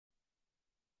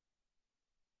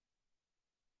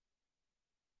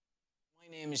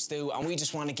My name is Stu, and we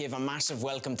just want to give a massive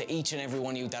welcome to each and every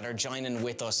one of you that are joining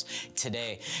with us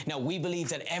today. Now, we believe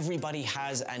that everybody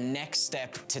has a next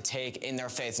step to take in their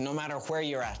faith, no matter where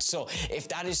you're at. So if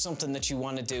that is something that you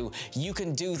want to do, you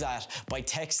can do that by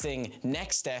texting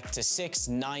next step to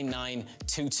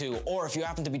 69922. Or if you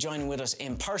happen to be joining with us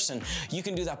in person, you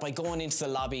can do that by going into the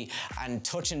lobby and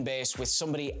touching base with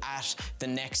somebody at the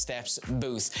Next Steps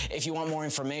booth. If you want more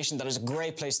information, that is a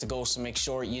great place to go, so make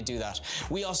sure you do that.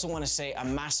 We also want to say a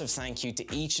massive thank you to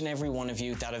each and every one of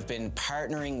you that have been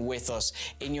partnering with us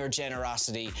in your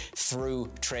generosity through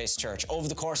Trace Church. Over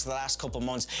the course of the last couple of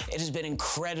months, it has been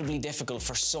incredibly difficult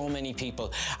for so many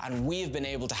people, and we have been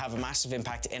able to have a massive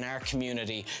impact in our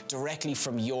community directly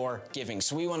from your giving.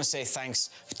 So we want to say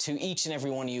thanks to each and every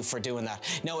one of you for doing that.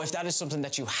 Now, if that is something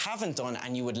that you haven't done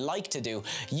and you would like to do,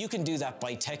 you can do that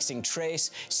by texting Trace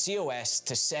COS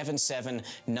to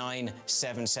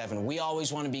 77977. We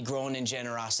always want to be growing in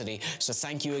generosity, so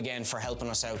thank you again for helping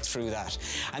us out through that.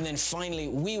 And then finally,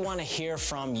 we want to hear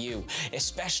from you,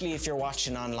 especially if you're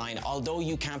watching online. Although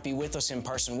you can't be with us in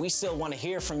person, we still want to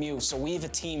hear from you. So we have a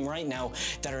team right now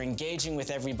that are engaging with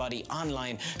everybody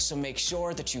online. So make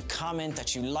sure that you comment,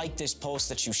 that you like this post,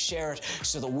 that you share it,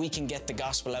 so that we can get the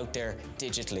gospel out there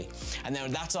digitally. And now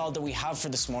that's all that we have for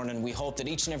this morning. We hope that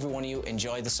each and every one of you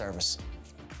enjoy the service.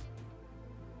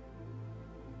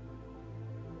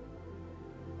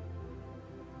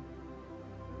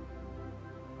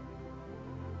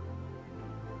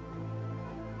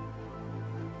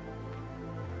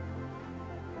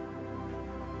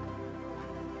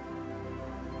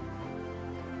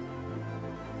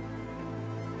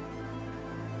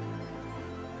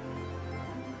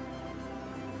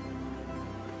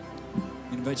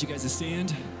 I invite you guys to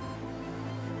stand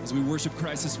as we worship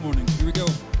Christ this morning. Here we go.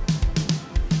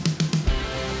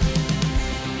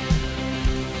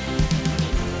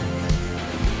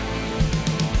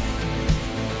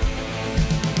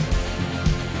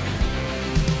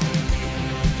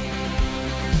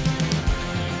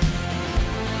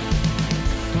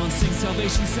 Come on, sing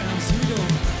salvation sounds. Here we go.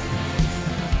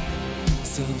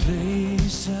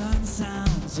 Salvation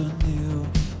sounds a new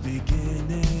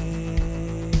beginning.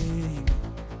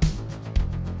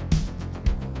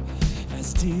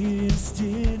 As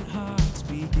distant hearts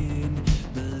begin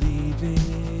believing,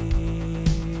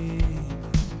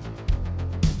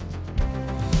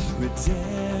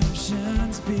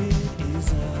 redemption's bid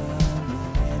is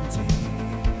unrelenting.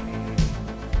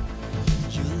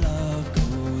 Your love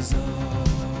goes on.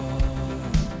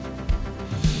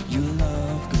 Your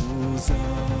love goes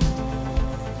on.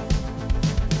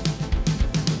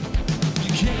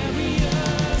 You carry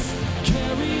us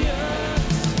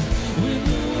when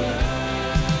the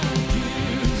world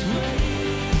gives way.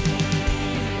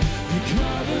 You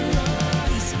cover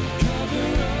us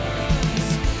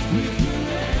with your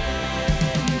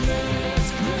endless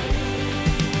grace.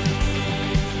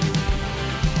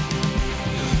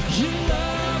 Your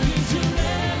love is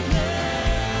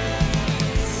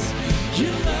relentless.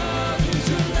 Your love is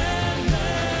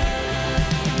relentless.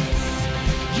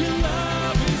 Your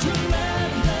love is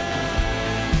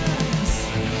relentless.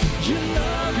 Your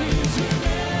love is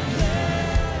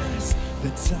relentless.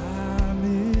 The time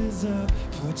is up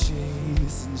for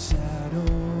chasing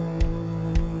shadows.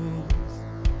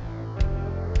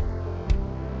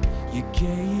 You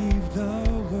gave the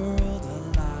world a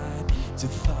light to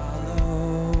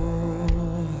follow.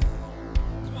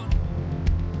 Come on.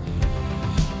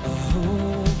 A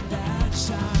hope that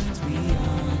shines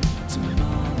beyond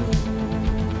tomorrow.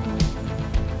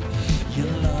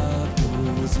 Your love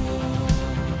goes on.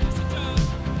 Yes, it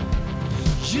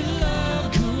does. Your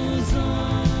love goes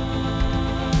on.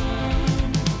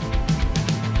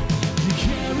 You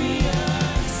carry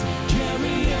us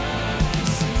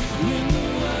when the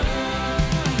world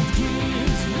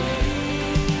gives way.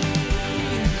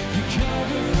 You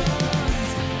cover us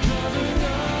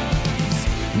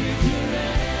with your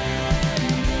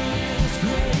endless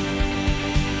grace.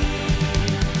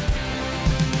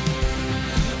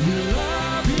 Your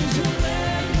love is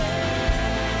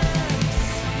relentless.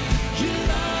 Your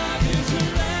love is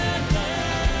relentless.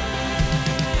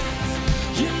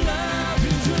 Your love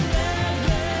is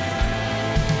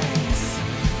relentless.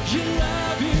 Your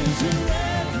love is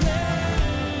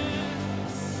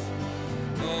relentless.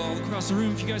 All across the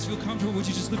room, if you guys feel comfortable, would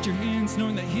you just lift your hands,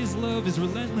 knowing that His love is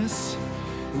relentless?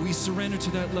 We surrender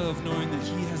to that love, knowing that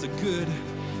He has a good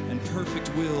and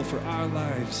perfect will for our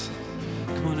lives.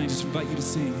 Come on, I just invite you to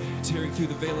sing, Tearing Through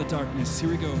the Veil of Darkness. Here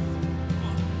we go.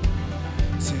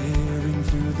 Tearing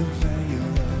through the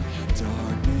veil of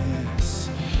darkness,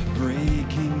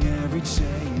 breaking every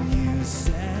chain, you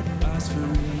set us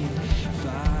free,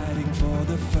 fighting for the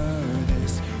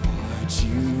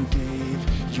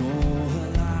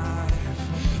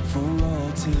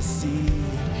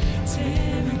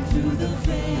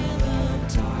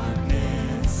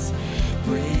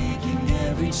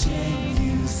chain,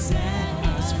 you set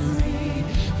us free.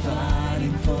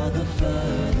 Fighting for the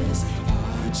furthest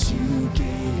part you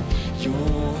gave. Your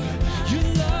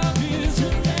love is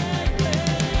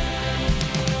relentless.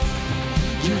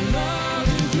 Your love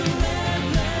is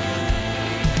relentless.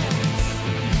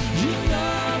 Your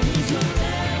love is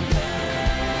relentless.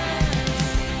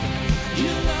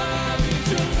 Your love is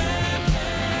relentless.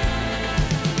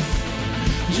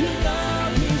 Your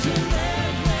love is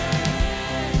relentless.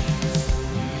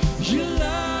 Your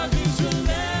love is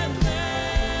relentless.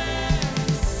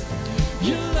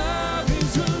 Your love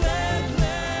is relentless.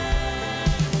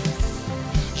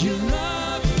 Your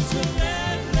love is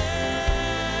relentless.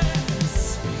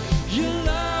 Your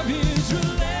love is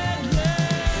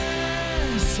relentless.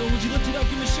 So would you lift it up,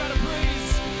 give him a shout of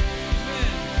praise? Amen.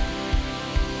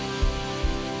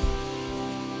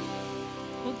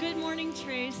 Well, good morning,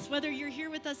 Trace. Whether you're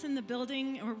here with us in the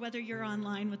building or whether you're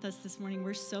online with us this morning,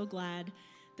 we're so glad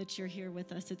that you're here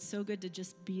with us. It's so good to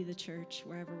just be the church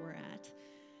wherever we're at.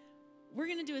 We're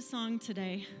going to do a song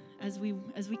today as we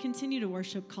continue to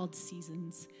worship called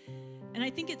Seasons. And I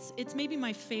think it's maybe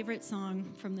my favorite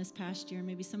song from this past year.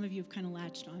 Maybe some of you have kind of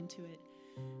latched onto it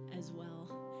as well.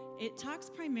 It talks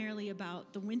primarily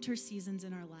about the winter seasons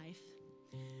in our life.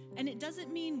 And it doesn't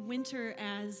mean winter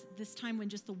as this time when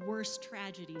just the worst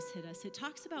tragedies hit us. It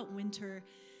talks about winter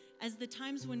as the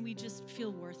times when we just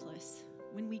feel worthless,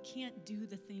 when we can't do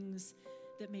the things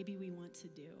that maybe we want to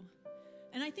do.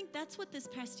 And I think that's what this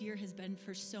past year has been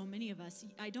for so many of us.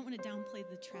 I don't want to downplay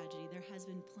the tragedy. There has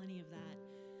been plenty of that.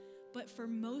 But for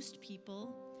most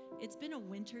people, it's been a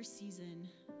winter season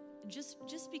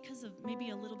just because of maybe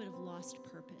a little bit of lost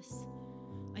purpose.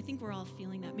 I think we're all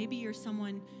feeling that. Maybe you're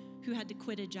someone who had to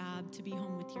quit a job to be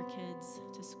home with your kids,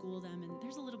 to school them, and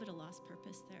there's a little bit of lost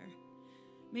purpose there.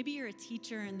 Maybe you're a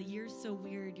teacher and the year's so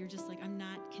weird, you're just like, I'm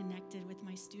not connected with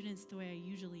my students the way I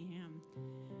usually am.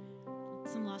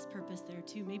 Some lost purpose there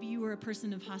too. Maybe you were a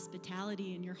person of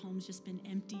hospitality and your home's just been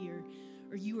empty,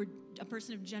 or you were a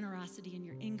person of generosity and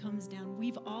your income's down.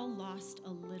 We've all lost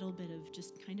a little bit of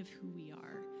just kind of who we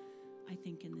are, I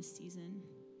think, in this season.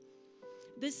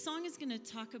 This song is going to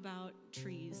talk about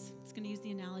trees. It's going to use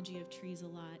the analogy of trees a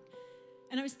lot.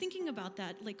 And I was thinking about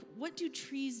that, like, what do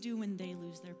trees do when they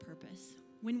lose their purpose?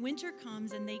 When winter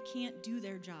comes and they can't do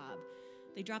their job,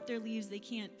 they drop their leaves, they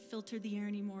can't filter the air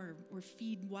anymore, or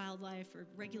feed wildlife, or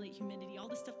regulate humidity, all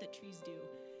the stuff that trees do.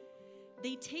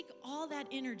 They take all that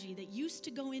energy that used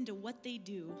to go into what they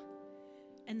do,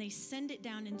 and they send it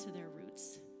down into their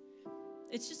roots.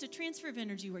 It's just a transfer of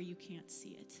energy where you can't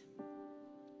see it.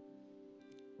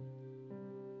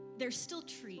 They're still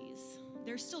trees.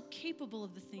 They're still capable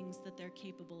of the things that they're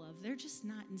capable of. They're just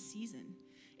not in season.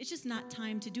 It's just not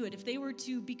time to do it. If they were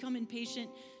to become impatient,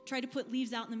 try to put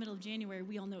leaves out in the middle of January,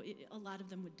 we all know a lot of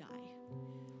them would die.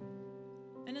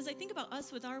 And as I think about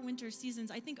us with our winter seasons,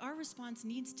 I think our response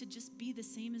needs to just be the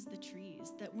same as the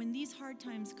trees, that when these hard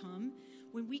times come,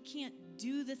 when we can't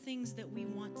do the things that we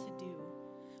want to do,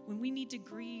 when we need to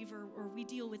grieve or we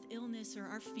deal with illness or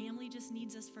our family just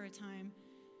needs us for a time,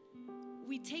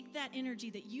 we take that energy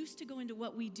that used to go into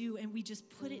what we do and we just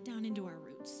put it down into our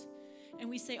roots. And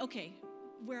we say, okay,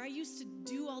 where I used to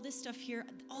do all this stuff here,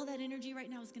 all that energy right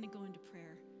now is going to go into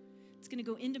prayer. It's going to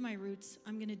go into my roots.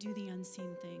 I'm going to do the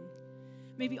unseen thing.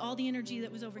 Maybe all the energy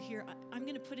that was over here, I'm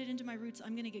going to put it into my roots.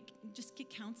 I'm going to just get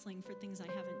counseling for things I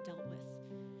haven't dealt with.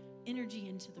 Energy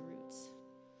into the roots.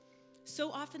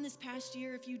 So often this past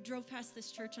year, if you drove past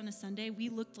this church on a Sunday, we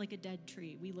looked like a dead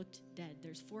tree. We looked dead.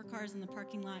 There's 4 cars in the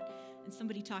parking lot and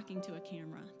somebody talking to a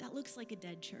camera. That looks like a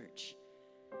dead church.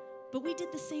 But we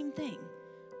did the same thing.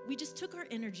 We just took our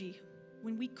energy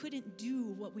when we couldn't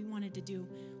do what we wanted to do.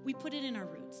 We put it in our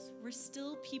roots. We're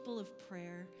still people of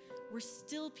prayer. We're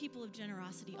still people of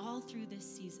generosity all through this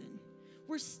season.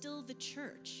 We're still the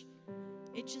church.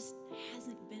 It just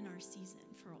hasn't been our season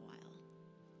for a while.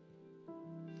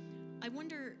 I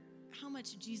wonder how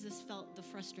much Jesus felt the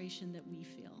frustration that we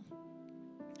feel.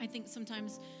 I think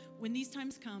sometimes when these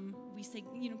times come, we say,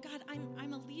 God,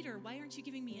 I'm a leader. Why aren't you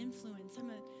giving me influence?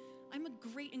 I'm a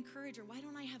great encourager. Why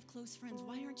don't I have close friends?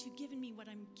 Why aren't you giving me what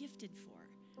I'm gifted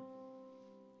for?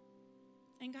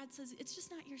 And God says, it's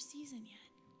just not your season yet.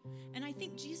 And I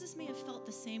think Jesus may have felt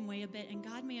the same way a bit, and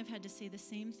God may have had to say the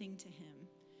same thing to him.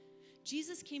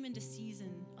 Jesus came into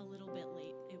season a little bit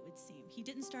late, it would seem. He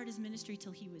didn't start his ministry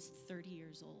till he was 30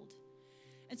 years old.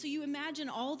 And so you imagine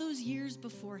all those years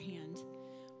beforehand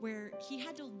where he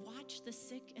had to watch the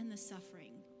sick and the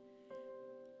suffering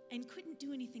and couldn't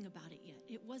do anything about it yet.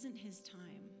 It wasn't his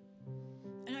time.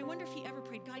 And I wonder if he ever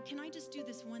prayed, God, can I just do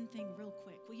this one thing real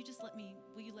quick? Will you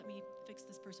let me fix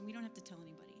this person? We don't have to tell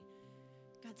anybody.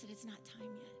 God said, it's not time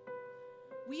yet.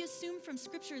 We assume from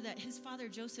Scripture that his father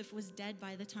Joseph was dead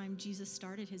by the time Jesus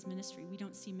started his ministry. We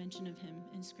don't see mention of him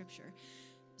in Scripture.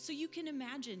 So you can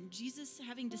imagine Jesus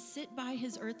having to sit by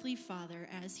his earthly father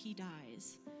as he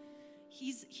dies.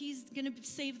 He's going to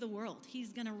save the world.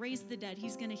 He's going to raise the dead.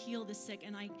 He's going to heal the sick.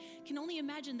 And I can only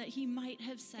imagine that he might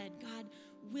have said, God,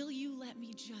 will you let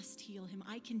me just heal him?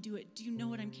 I can do it. Do you know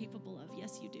what I'm capable of?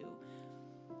 Yes, you do.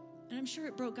 And I'm sure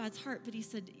it broke God's heart, but he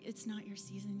said, it's not your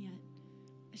season yet.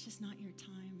 It's just not your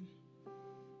time.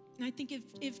 And I think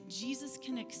if Jesus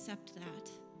can accept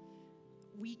that,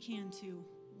 we can too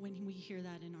when we hear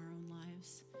that in our own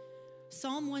lives.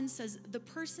 Psalm 1 says, the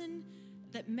person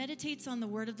that meditates on the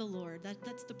word of the Lord,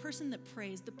 that's the person that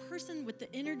prays, the person with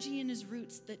the energy in his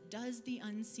roots that does the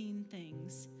unseen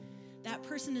things. That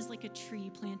person is like a tree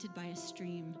planted by a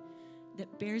stream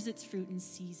that bears its fruit in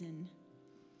season.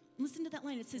 Listen to that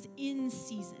line. It says in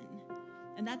season.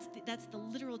 And that's the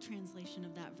literal translation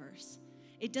of that verse.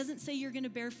 It doesn't say you're going to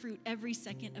bear fruit every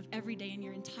second of every day in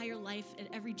your entire life. At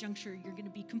every juncture, you're going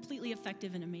to be completely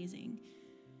effective and amazing.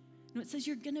 No, it says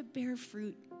you're going to bear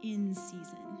fruit in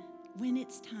season, when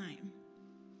it's time.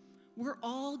 We're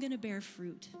all going to bear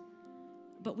fruit,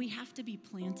 but we have to be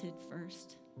planted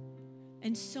first.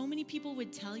 And so many people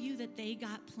would tell you that they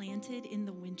got planted in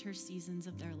the winter seasons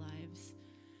of their lives.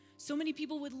 So many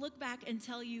people would look back and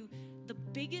tell you the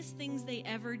biggest things they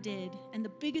ever did and the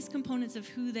biggest components of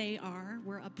who they are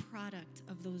were a product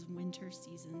of those winter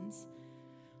seasons.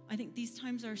 I think these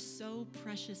times are so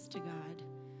precious to God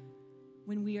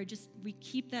when we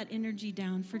keep that energy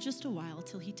down for just a while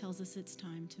till he tells us it's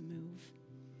time to move.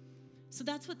 So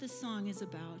that's what this song is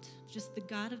about, just the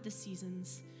God of the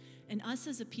seasons and us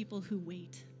as a people who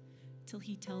wait till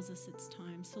he tells us it's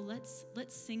time. So let's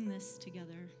sing this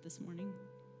together this morning.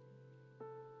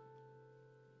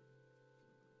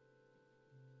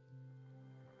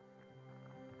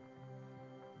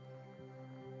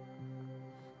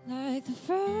 Like the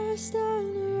first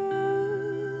on the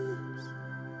rose,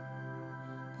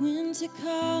 winter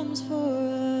comes for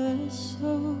us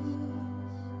so.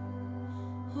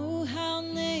 Oh, how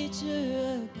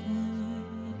nature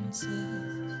acquaints us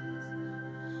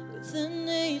with the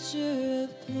nature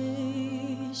of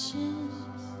patience.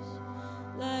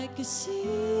 Like a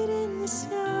seed in the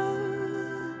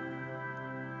snow,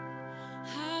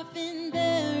 I've been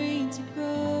bearing to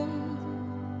grow.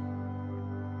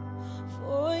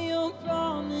 For your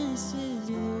promise is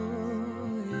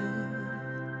loyal,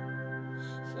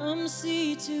 from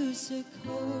sea to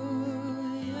sequoia.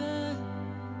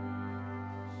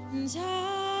 And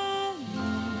I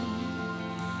know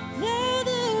that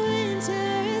the winter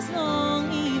is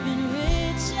long, even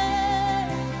richer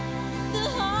the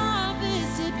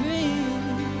harvest it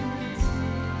brings.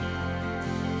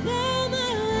 Though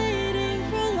my waiting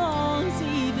prolongs,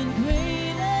 even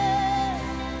greater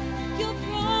your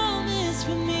promise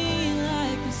for me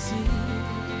like a seed.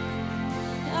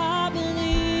 I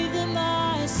believe that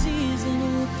my season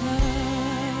will come.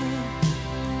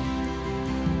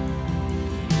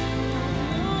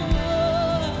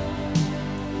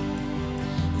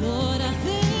 Lord, I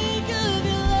think of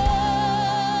your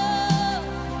love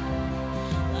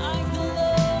like the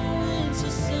low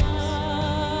winter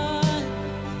sun.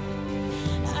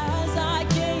 As I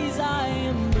gaze, I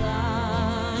am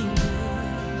blinded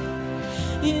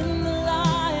in the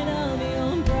light of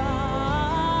your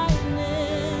brightness.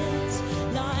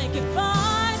 Like if I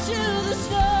to the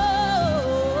snow,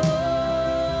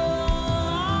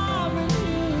 I'm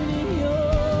renewed in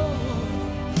yours.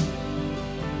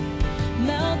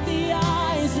 Melt the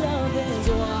eyes of this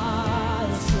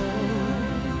wild soul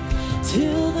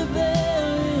till the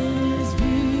barren is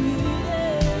beautiful.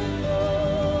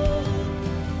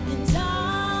 And I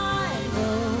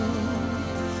know,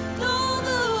 though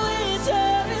the winter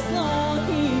is long,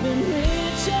 even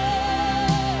richer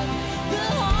the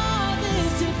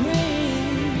harvest it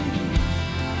brings.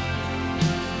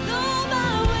 Though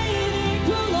my waiting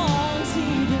prolongs,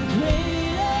 even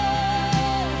greater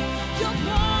your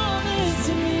promise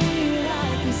to me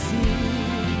like a seed.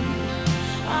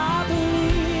 I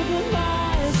believe that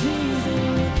my season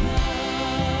will come.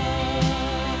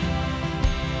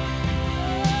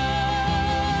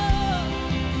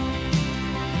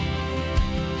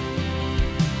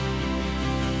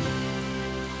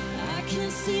 I can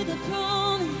see the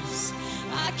promise,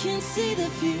 I can see the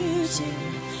future.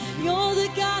 You're the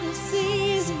God of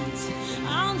seasons,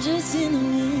 I'm just in the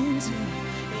winter.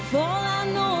 If all I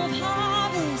know of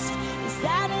harvest is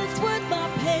that it's worth my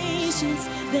patience,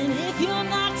 then if you're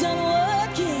not done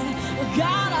working, well,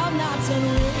 God, I'm not done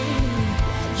waiting.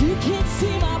 You can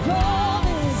see my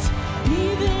promise,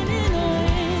 even in the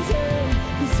winter.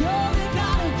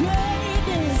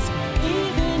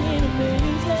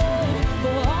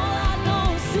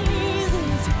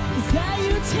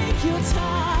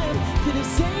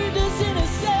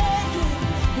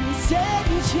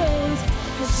 chose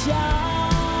a child.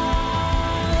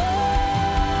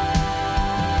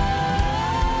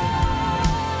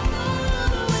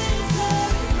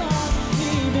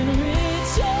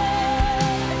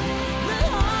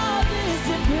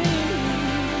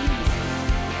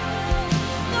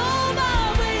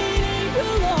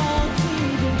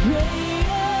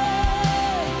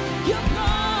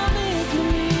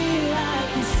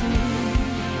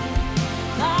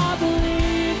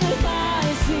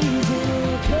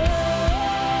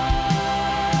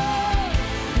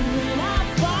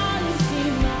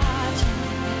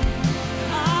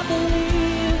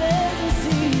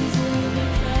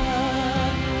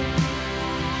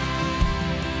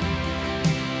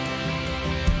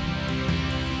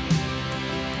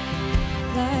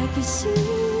 Like a seed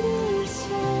is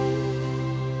sown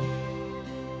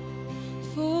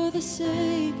for the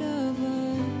sake of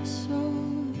a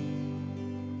soul,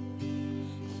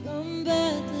 from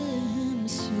Bethlehem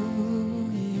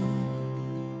soil,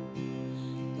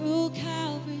 go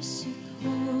Calvary Sequoia.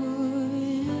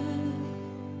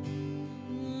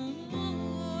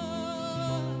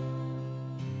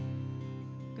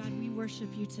 God, we worship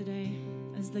you today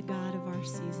as the God of our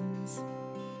seasons.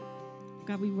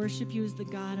 God, we worship you as the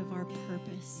God of our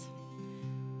purpose.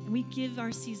 And we give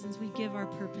our seasons, we give our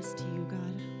purpose to you,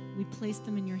 God. We place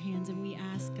them in your hands, and we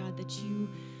ask, God, that you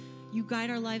guide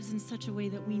our lives in such a way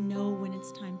that we know when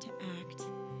it's time to act,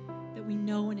 that we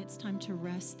know when it's time to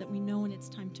rest, that we know when it's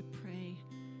time to pray.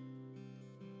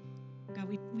 God,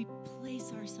 we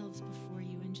place ourselves before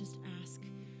you and just ask.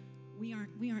 We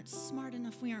aren't smart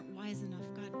enough, we aren't wise enough,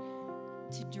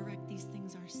 God, to direct these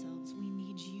things ourselves. We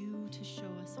need you to show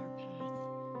us our path.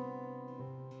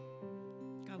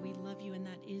 God, we love you, and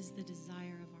that is the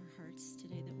desire of our hearts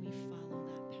today, that we follow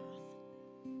that path.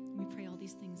 We pray all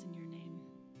these things in your name.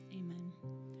 Amen.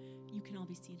 You can all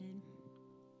be seated.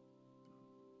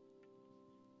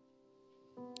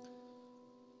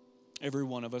 Every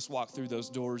one of us walked through those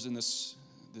doors in this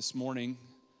morning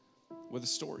with a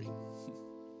story.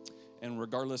 And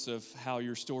regardless of how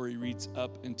your story reads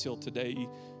up until today,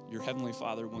 your Heavenly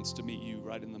Father wants to meet you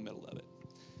right in the middle of it.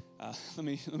 Let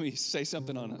me say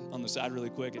something on the side really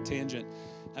quick, a tangent.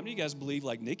 How many of you guys believe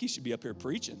like Nikki should be up here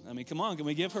preaching? I mean, come on, can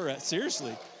we give her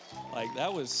seriously? Like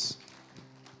that was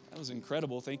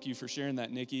incredible. Thank you for sharing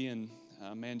that, Nikki, and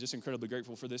man, just incredibly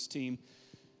grateful for this team.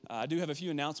 I do have a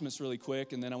few announcements really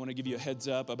quick, and then I want to give you a heads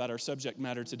up about our subject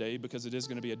matter today because it is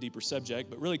going to be a deeper subject.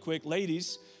 But really quick,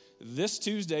 ladies, this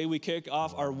Tuesday we kick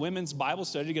off our women's Bible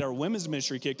study to get our women's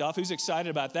ministry kicked off. Who's excited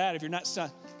about that? If you're not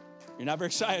very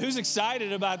excited. Who's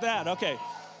excited about that? Okay.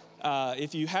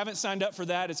 If you haven't signed up for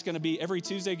that, it's going to be every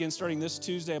Tuesday again, starting this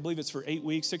Tuesday. I believe it's for 8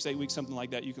 weeks, 6 to 8 weeks, something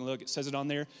like that. You can look. It says it on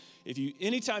there.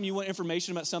 Anytime you want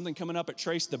information about something coming up at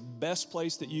Trace, the best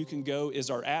place that you can go is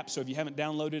our app. So if you haven't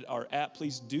downloaded our app,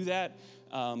 please do that.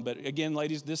 But again,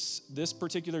 ladies, this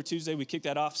particular Tuesday, we kick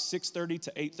that off 6:30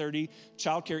 to 8:30.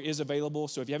 Childcare is available.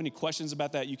 So if you have any questions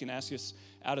about that, you can ask us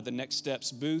out at the Next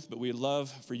Steps booth. But we'd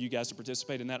love for you guys to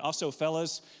participate in that. Also,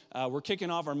 fellas, we're kicking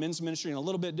off our men's ministry in a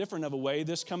little bit different of a way.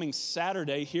 This coming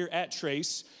Saturday here at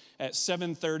Trace at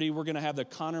 7:30, we're going to have the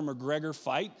Conor McGregor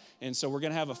fight. And so we're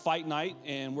going to have a fight night,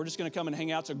 and we're just going to come and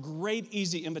hang out. It's a great,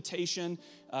 easy invitation.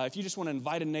 If you just want to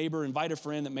invite a neighbor, invite a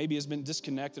friend that maybe has been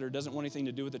disconnected or doesn't want anything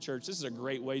to do with the church, this is a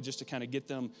great way just to kind of get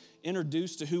them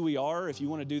introduced to who we are. If you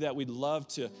want to do that, we'd love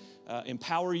to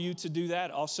empower you to do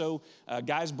that. Also,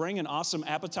 guys, bring an awesome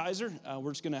appetizer.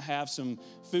 We're just going to have some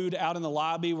food out in the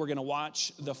lobby. We're going to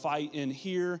watch the fight in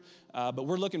here. But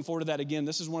we're looking forward to that. Again,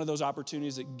 this is one of those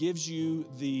opportunities that gives you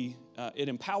it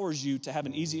empowers you to have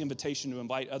an easy invitation to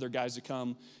invite other guys to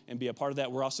come and be a part of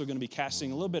that. We're also going to be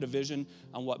casting a little bit of vision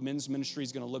on what men's ministry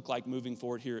is going to look like moving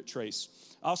forward here at Trace.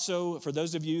 Also, for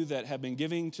those of you that have been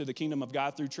giving to the kingdom of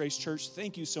God through Trace Church,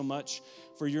 thank you so much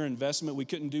for your investment. We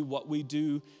couldn't do what we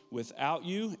do without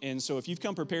you. And so if you've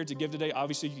come prepared to give today,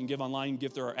 obviously you can give online,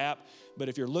 give through our app. But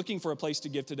if you're looking for a place to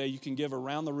give today, you can give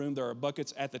around the room. There are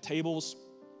buckets at the tables.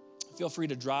 Feel free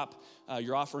to drop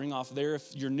your offering off there.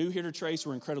 If you're new here to Trace,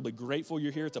 we're incredibly grateful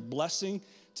you're here. It's a blessing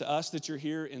to us that you're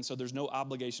here, and so there's no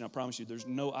obligation. I promise you, there's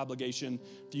no obligation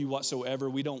to you whatsoever.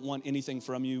 We don't want anything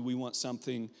from you. We want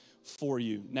something for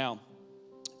you. Now,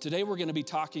 today we're going to be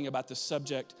talking about the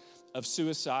subject of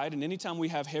suicide, and anytime we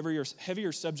have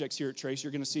heavier subjects here at Trace,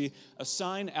 you're going to see a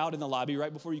sign out in the lobby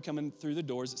right before you come in through the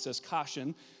doors that says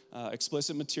caution.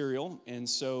 explicit material. And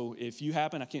so if you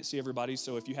happen, I can't see everybody,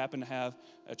 so if you happen to have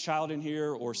a child in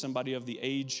here or somebody of the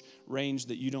age range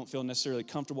that you don't feel necessarily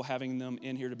comfortable having them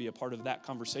in here to be a part of that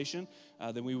conversation,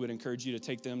 then we would encourage you to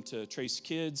take them to Trace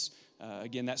Kids.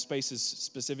 Again, that space is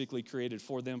specifically created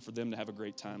for them to have a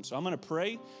great time. So I'm going to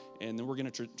pray, and then we're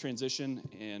going to transition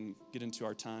and get into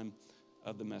our time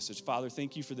of the message. Father,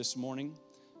 thank you for this morning.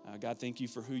 God, thank you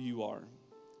for who you are.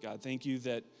 God, thank you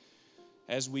that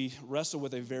as we wrestle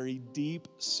with a very deep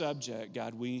subject,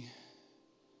 God, we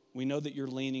know that you're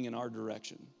leaning in our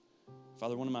direction.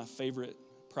 Father, one of my favorite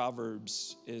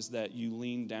proverbs is that you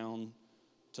lean down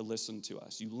to listen to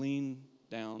us. You lean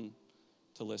down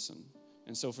to listen.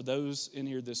 And so for those in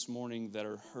here this morning that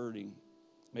are hurting,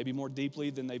 maybe more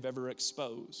deeply than they've ever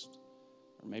exposed,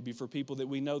 or maybe for people that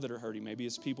we know that are hurting, maybe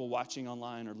it's people watching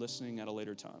online or listening at a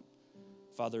later time,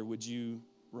 Father, would you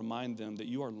remind them that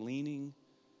you are leaning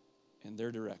in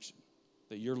their direction,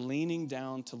 that you're leaning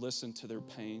down to listen to their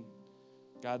pain.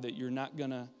 God, that you're not going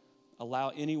to allow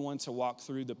anyone to walk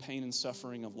through the pain and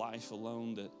suffering of life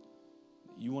alone, that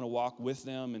you want to walk with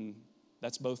them, and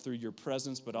that's both through your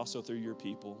presence, but also through your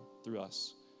people, through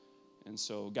us. And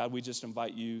so, God, we just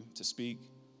invite you to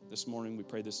speak this morning. We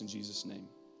pray this in Jesus' name.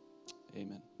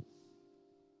 Amen.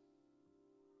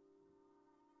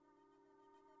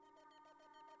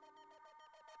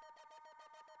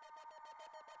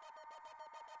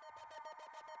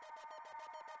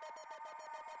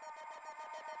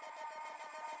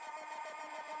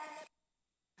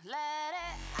 Let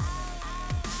it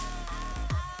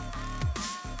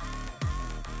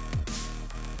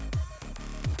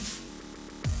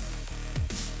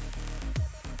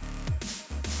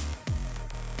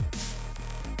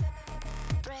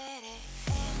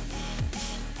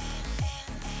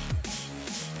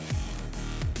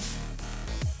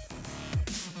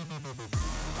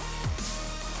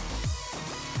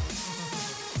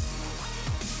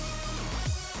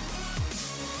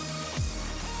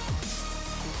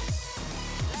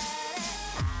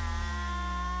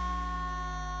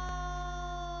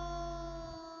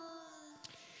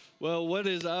Well, what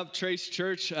is up, Trace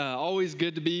Church? Always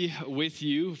good to be with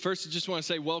you. First, I just want to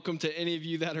say welcome to any of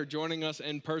you that are joining us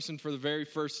in person for the very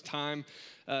first time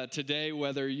today,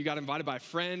 whether you got invited by a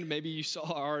friend, maybe you saw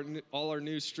all our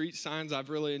new street signs. I've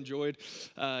really enjoyed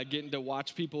getting to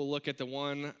watch people look at the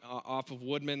one off of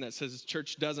Woodman that says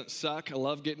church doesn't suck. I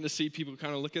love getting to see people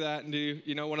kind of look at that and do,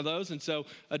 one of those. And so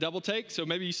a double take. So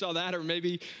maybe you saw that, or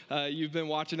maybe you've been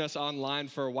watching us online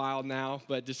for a while now,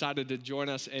 but decided to join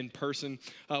us in person.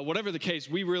 Whatever the case,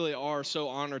 we really are so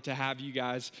honored to have you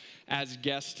guys as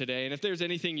guests today. And if there's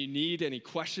anything you need, any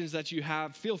questions that you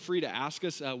have, feel free to ask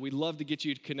us. We'd love to get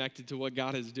you connected to what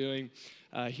God is doing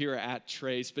here at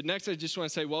Trace. But next, I just want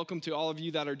to say welcome to all of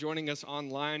you that are joining us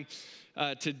online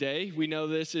today. We know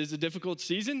this is a difficult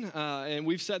season, and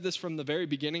we've said this from the very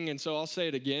beginning, and so I'll say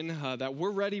it again, that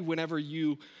we're ready whenever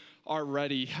you are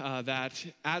ready, that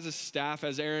as a staff,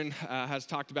 as Aaron has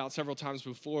talked about several times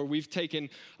before, we've taken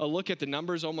a look at the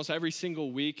numbers almost every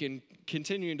single week and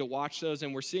continuing to watch those,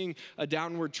 and we're seeing a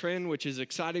downward trend, which is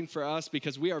exciting for us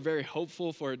because we are very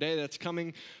hopeful for a day that's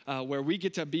coming where we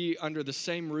get to be under the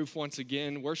same roof once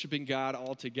again, worshiping God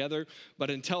all together.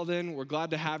 But until then, we're glad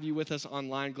to have you with us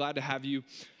online, glad to have you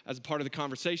as a part of the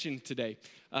conversation today.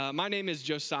 My name is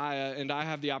Josiah, and I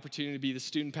have the opportunity to be the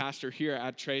student pastor here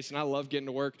at Trace, and I love getting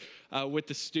to work with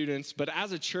the students. But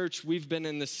as a church, we've been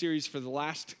in this series for the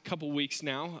last couple weeks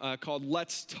now called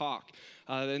Let's Talk.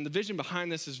 And the vision behind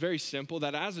this is very simple,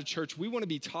 that as a church, we want to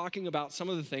be talking about some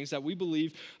of the things that we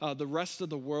believe the rest of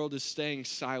the world is staying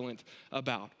silent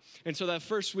about. And so that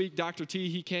first week, Dr. T,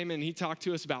 he came and he talked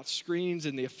to us about screens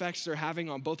and the effects they're having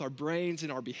on both our brains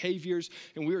and our behaviors.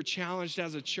 And we were challenged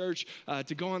as a church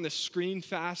to go on this screen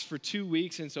fast for 2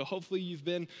 weeks. And so hopefully you've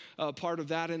been a part of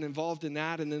that and involved in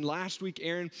that. And then last week,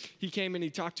 Aaron, he came and he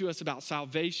talked to us about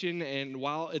salvation. And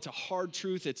while it's a hard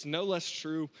truth, it's no less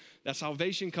true that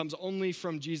salvation comes only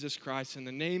from Jesus Christ, in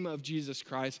the name of Jesus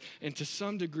Christ. And to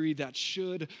some degree, that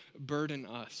should burden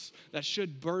us. That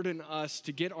should burden us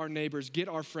to get our neighbors, get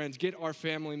our friends, get our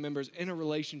family members in a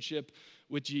relationship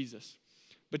with Jesus.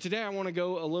 But today I want to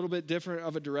go a little bit different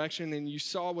of a direction, and you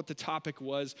saw what the topic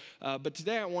was. But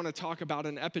today I want to talk about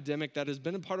an epidemic that has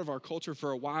been a part of our culture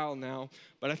for a while now,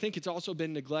 but I think it's also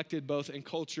been neglected both in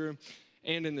culture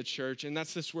and in the church, and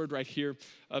that's this word right here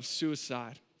of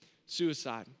suicide.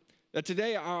 Suicide. Now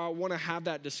today I want to have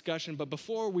that discussion, but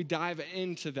before we dive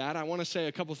into that, I want to say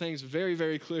a couple things very,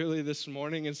 very clearly this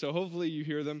morning, and so hopefully you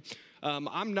hear them.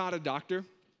 I'm not a doctor.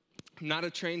 I'm not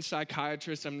a trained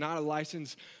psychiatrist. I'm not a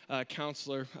licensed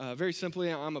counselor. Very simply,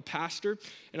 I'm a pastor,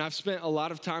 and I've spent a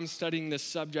lot of time studying this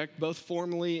subject, both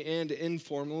formally and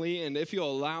informally. And if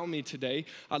you'll allow me today,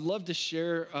 I'd love to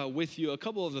share with you a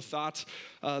couple of the thoughts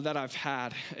that I've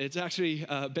had. It's actually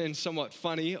been somewhat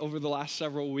funny over the last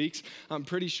several weeks. I'm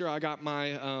pretty sure I got my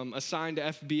assigned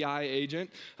FBI agent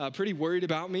pretty worried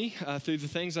about me through the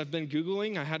things I've been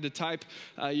Googling. I had to type,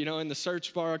 in the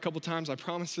search bar a couple times, I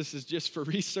promise this is just for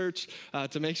research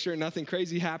to make sure nothing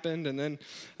crazy happened. And then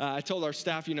I told our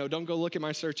staff, don't go look at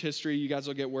my search history. You guys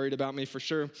will get worried about me for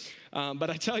sure. But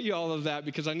I tell you all of that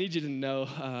because I need you to know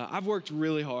I've worked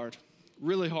really hard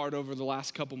over the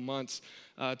last couple months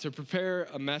to prepare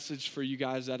a message for you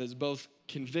guys that is both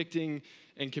convicting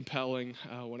and compelling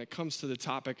when it comes to the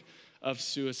topic of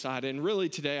suicide. And really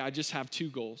today I just have two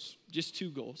goals.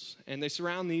 And they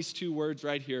surround these two words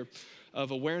right here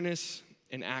of awareness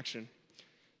and action.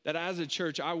 That as a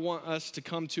church, I want us to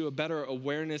come to a better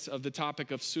awareness of the topic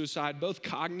of suicide, both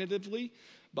cognitively,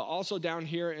 but also down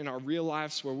here in our real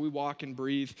lives where we walk and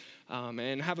breathe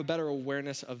and have a better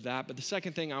awareness of that. But the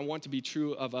second thing I want to be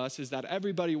true of us is that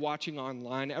everybody watching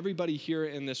online, everybody here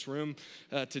in this room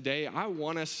today, I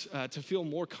want us to feel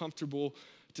more comfortable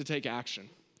to take action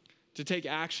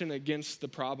against the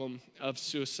problem of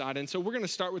suicide. And so we're going to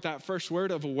start with that first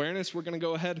word of awareness. We're going to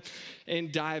go ahead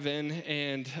and dive in.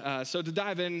 And so to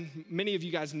dive in, many of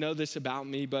you guys know this about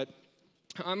me, but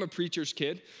I'm a preacher's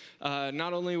kid.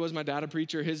 Not only was my dad a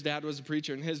preacher, his dad was a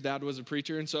preacher, and his dad was a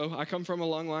preacher. And so I come from a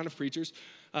long line of preachers.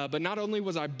 But not only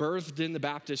was I birthed in the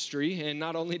baptistry, and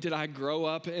not only did I grow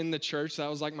up in the church, that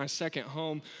was like my second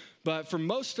home, but for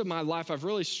most of my life, I've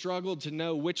really struggled to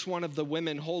know which one of the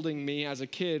women holding me as a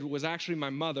kid was actually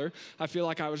my mother. I feel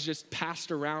like I was just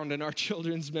passed around in our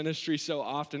children's ministry so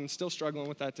often. Still struggling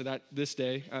with that to this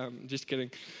day. Just kidding.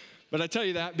 But I tell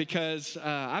you that because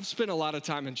I've spent a lot of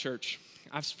time in church.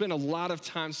 I've spent a lot of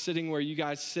time sitting where you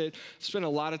guys sit. I've spent a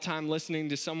lot of time listening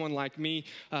to someone like me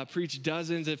preach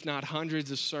dozens, if not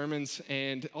hundreds of sermons.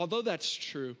 And although that's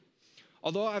true,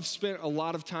 although I've spent a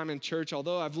lot of time in church,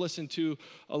 although I've listened to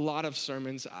a lot of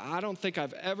sermons, I don't think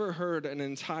I've ever heard an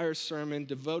entire sermon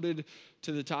devoted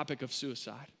to the topic of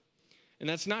suicide. And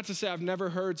that's not to say I've never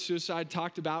heard suicide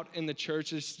talked about in the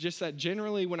church. It's just that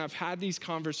generally when I've had these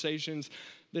conversations,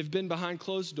 they've been behind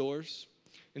closed doors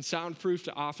in soundproofed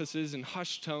offices and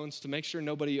hushed tones to make sure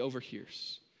nobody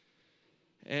overhears.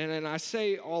 And I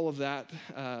say all of that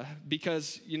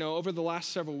because, over the last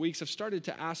several weeks, I've started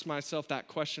to ask myself that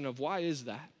question of why is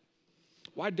that?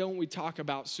 Why don't we talk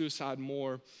about suicide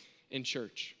more in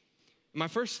church? My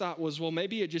first thought was, well,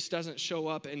 maybe it just doesn't show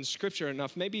up in Scripture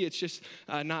enough. Maybe it's just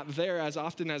not there as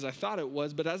often as I thought it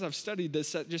was. But as I've studied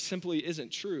this, that just simply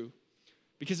isn't true.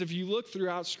 Because if you look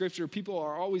throughout Scripture, people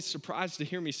are always surprised to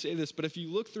hear me say this, but if you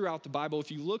look throughout the Bible, if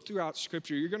you look throughout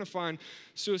Scripture, you're going to find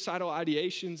suicidal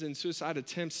ideations and suicide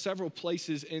attempts several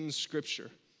places in Scripture.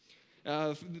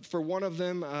 For one of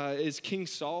them is King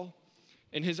Saul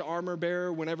and his armor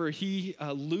bearer. Whenever he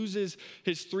loses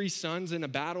his 3 sons in a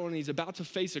battle and he's about to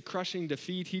face a crushing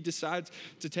defeat, he decides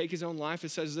to take his own life. It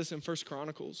says this in 1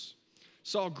 Chronicles.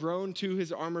 Saul groaned to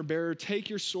his armor bearer, "Take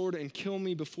your sword and kill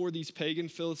me before these pagan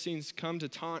Philistines come to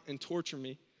taunt and torture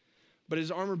me." But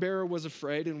his armor bearer was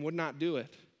afraid and would not do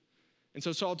it. And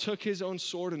so Saul took his own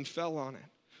sword and fell on it.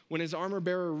 When his armor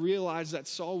bearer realized that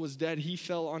Saul was dead, he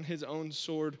fell on his own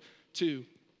sword too.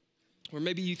 Or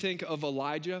maybe you think of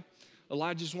Elijah.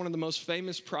 Elijah is one of the most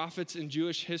famous prophets in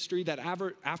Jewish history that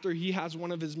after he has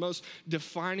one of his most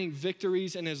defining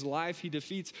victories in his life, he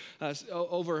defeats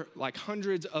over like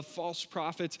hundreds of false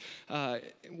prophets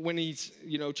when he's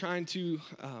trying to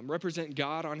represent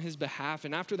God on his behalf.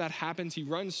 And after that happens, he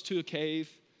runs to a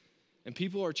cave and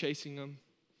people are chasing him.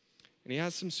 And he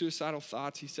has some suicidal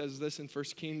thoughts. He says this in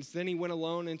 1 Kings. Then he went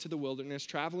alone into the wilderness,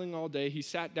 traveling all day. He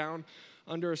sat down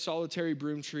under a solitary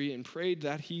broom tree and prayed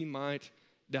that he might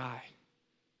die.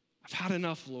 "I've had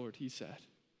enough, Lord," he said.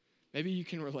 Maybe you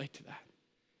can relate to that.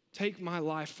 "Take my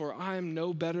life, for I am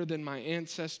no better than my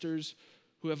ancestors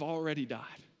who have already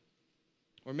died."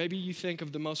 Or maybe you think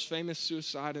of the most famous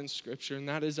suicide in Scripture, and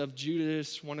that is of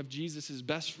Judas, one of Jesus'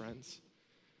 best friends.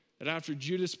 That after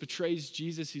Judas betrays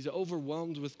Jesus, he's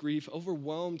overwhelmed with grief,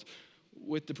 overwhelmed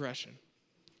with depression,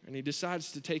 and he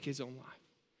decides to take his own life.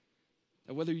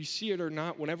 And whether you see it or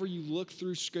not, whenever you look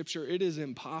through Scripture, it is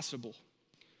impossible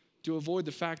to avoid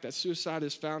the fact that suicide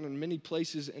is found in many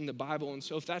places in the Bible. And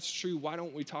so if that's true, why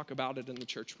don't we talk about it in the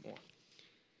church more?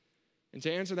 And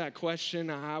to answer that question,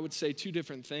 I would say 2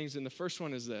 different things. And the first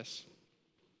one is this.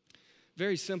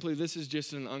 Very simply, this is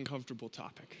just an uncomfortable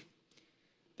topic.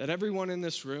 that everyone in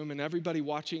this room and everybody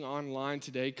watching online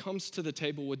today comes to the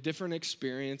table with different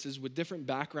experiences, with different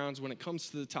backgrounds when it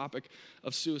comes to the topic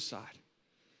of suicide.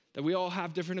 That we all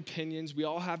have different opinions, we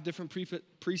all have different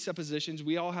presuppositions,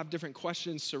 we all have different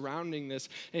questions surrounding this.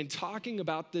 And talking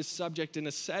about this subject in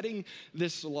a setting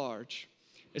this large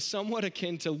is somewhat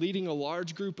akin to leading a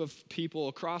large group of people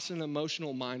across an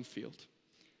emotional minefield.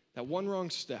 That one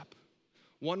wrong step,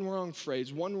 one wrong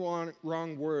phrase, one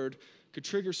wrong word could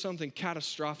trigger something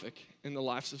catastrophic in the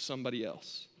lives of somebody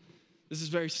else. This is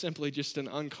very simply just an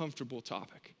uncomfortable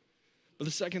topic. But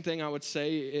the second thing I would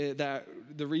say that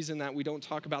the reason that we don't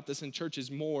talk about this in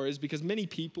churches more is because many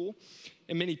people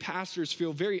and many pastors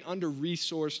feel very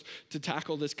under-resourced to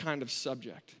tackle this kind of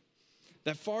subject.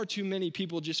 That far too many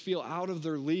people just feel out of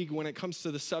their league when it comes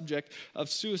to the subject of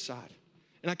suicide.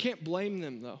 And I can't blame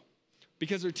them though,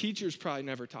 because their teachers probably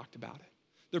never talked about it.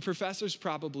 Their professors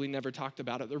probably never talked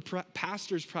about it. Their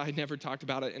pastors probably never talked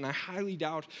about it. And I highly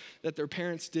doubt that their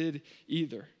parents did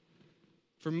either.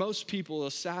 For most people,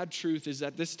 a sad truth is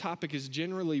that this topic is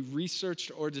generally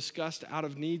researched or discussed out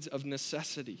of needs of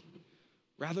necessity,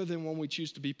 rather than one we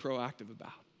choose to be proactive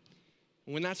about.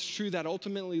 And when that's true, that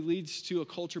ultimately leads to a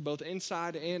culture both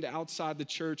inside and outside the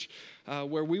church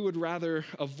where we would rather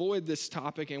avoid this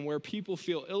topic and where people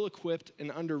feel ill-equipped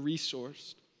and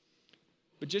under-resourced.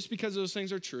 But just because those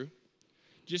things are true,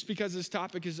 just because this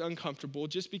topic is uncomfortable,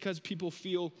 just because people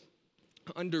feel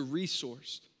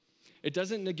under-resourced, it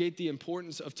doesn't negate the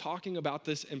importance of talking about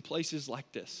this in places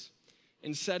like this,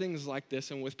 in settings like this,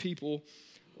 and with people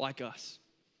like us.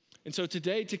 And so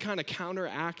today, to kind of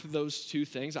counteract those two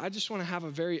things, I just want to have a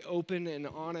very open and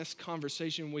honest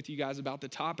conversation with you guys about the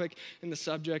topic and the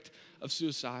subject of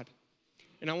suicide.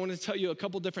 And I want to tell you a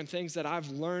couple different things that I've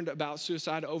learned about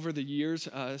suicide over the years,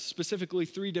 specifically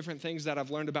 3 different things that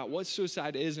I've learned about what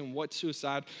suicide is and what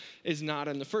suicide is not.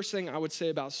 And the first thing I would say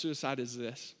about suicide is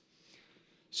this.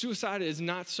 Suicide is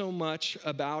not so much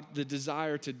about the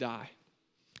desire to die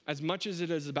as much as it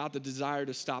is about the desire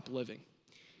to stop living.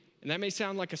 And that may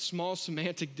sound like a small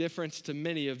semantic difference to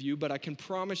many of you, but I can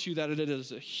promise you that it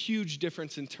is a huge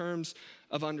difference in terms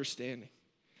of understanding.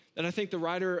 And I think the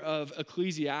writer of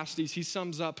Ecclesiastes, he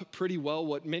sums up pretty well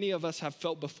what many of us have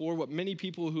felt before, what many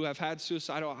people who have had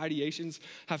suicidal ideations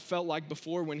have felt like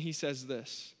before when he says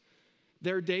this.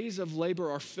 Their days of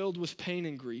labor are filled with pain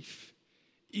and grief.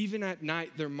 Even at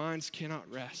night, their minds cannot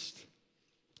rest.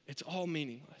 It's all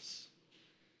meaningless.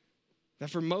 That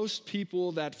for most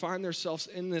people that find themselves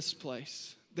in this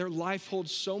place, their life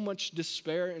holds so much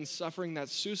despair and suffering that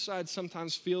suicide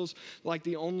sometimes feels like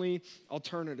the only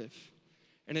alternative.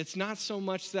 And it's not so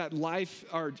much that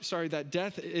that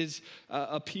death is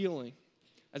appealing,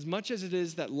 as much as it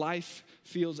is that life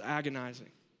feels agonizing.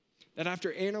 That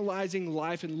after analyzing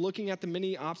life and looking at the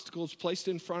many obstacles placed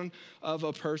in front of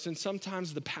a person,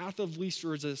 sometimes the path of least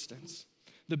resistance,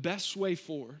 the best way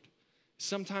forward,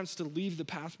 sometimes to leave the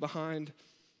path behind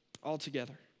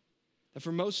altogether. That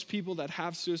for most people that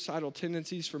have suicidal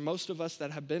tendencies, for most of us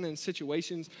that have been in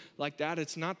situations like that,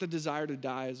 it's not the desire to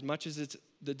die as much as it's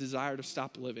the desire to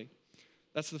stop living.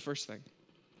 That's the first thing.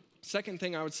 Second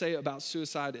thing I would say about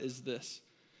suicide is this,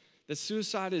 that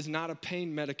suicide is not a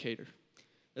pain medicator.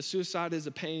 That suicide is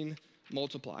a pain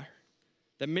multiplier.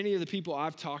 That many of the people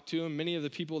I've talked to and many of the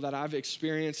people that I've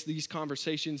experienced these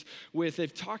conversations with,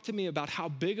 they've talked to me about how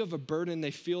big of a burden they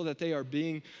feel that they are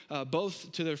being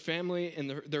both to their family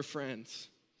and their friends.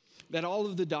 That all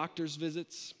of the doctor's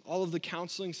visits, all of the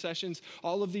counseling sessions,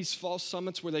 all of these false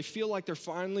summits where they feel like they're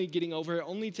finally getting over it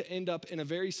only to end up in a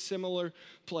very similar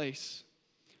place.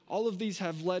 All of these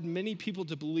have led many people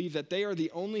to believe that they are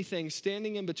the only thing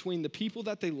standing in between the people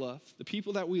that they love, the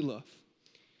people that we love,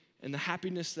 and the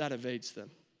happiness that evades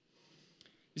them.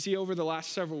 You see, over the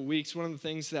last several weeks, one of the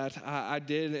things that I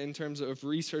did in terms of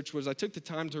research was I took the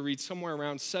time to read somewhere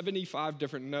around 75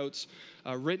 different notes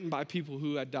written by people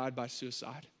who had died by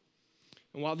suicide.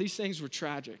 And while these things were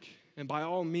tragic and by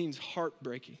all means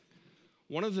heartbreaking,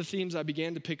 one of the themes I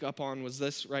began to pick up on was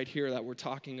this right here that we're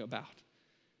talking about.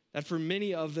 That for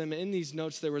many of them in these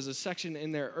notes, there was a section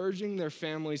in there urging their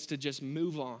families to just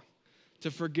move on,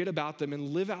 to forget about them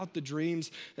and live out the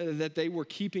dreams that they were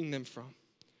keeping them from.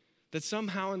 That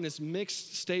somehow in this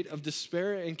mixed state of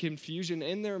despair and confusion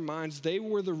in their minds, they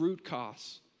were the root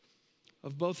cause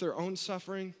of both their own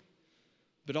suffering,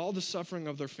 but all the suffering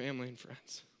of their family and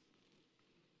friends.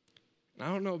 And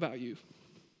I don't know about you,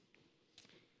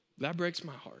 that breaks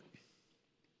my heart.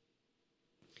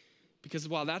 Because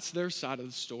while that's their side of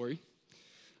the story,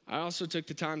 I also took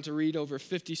the time to read over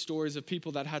 50 stories of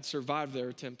people that had survived their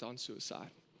attempt on suicide.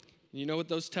 And you know what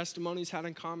those testimonies had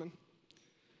in common?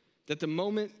 That the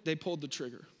moment they pulled the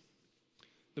trigger,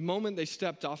 the moment they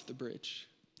stepped off the bridge,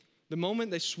 the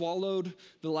moment they swallowed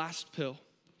the last pill,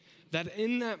 that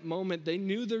in that moment they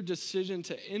knew their decision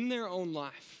to end their own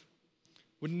life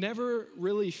would never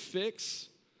really fix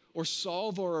or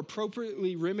solve or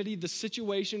appropriately remedy the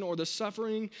situation or the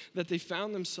suffering that they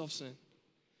found themselves in.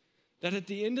 That at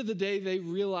the end of the day, they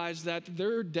realized that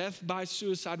their death by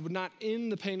suicide would not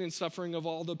end the pain and suffering of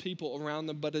all the people around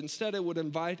them, but instead it would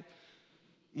invite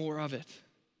more of it.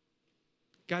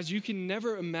 Guys, you can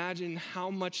never imagine how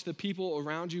much the people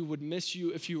around you would miss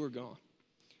you if you were gone.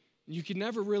 You can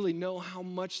never really know how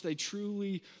much they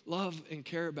truly love and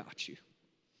care about you.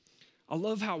 I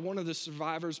love how one of the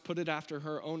survivors put it after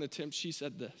her own attempt. She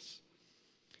said this,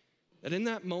 that in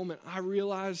that moment, I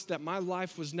realized that my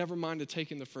life was never mine to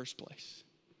take in the first place,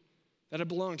 that it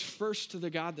belonged first to the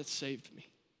God that saved me,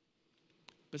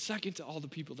 but second to all the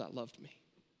people that loved me.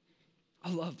 I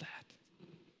love that.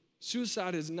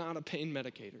 Suicide is not a pain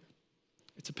medicator.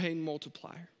 It's a pain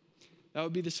multiplier. That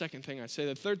would be the second thing I'd say.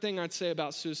 The third thing I'd say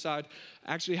about suicide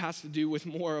actually has to do with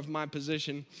more of my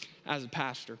position as a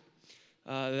pastor.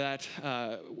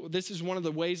 This is one of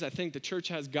the ways I think the church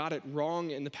has got it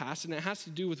wrong in the past, and it has to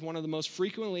do with one of the most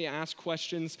frequently asked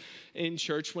questions in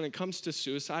church when it comes to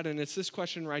suicide, and it's this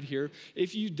question right here.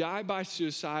 If you die by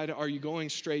suicide, are you going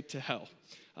straight to hell?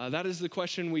 That is the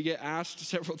question we get asked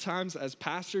several times as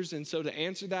pastors, and so to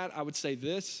answer that, I would say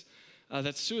this,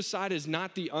 that suicide is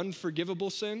not the unforgivable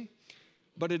sin,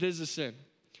 but it is a sin.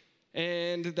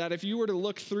 And that if you were to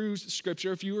look through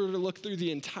Scripture, if you were to look through the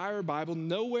entire Bible,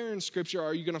 nowhere in Scripture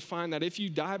are you going to find that if you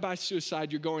die by suicide,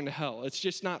 you're going to hell. It's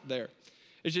just not there.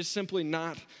 It's just simply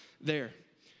not there.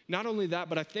 Not only that,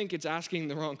 but I think it's asking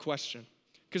the wrong question.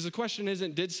 Because the question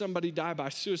isn't, did somebody die by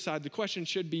suicide? The question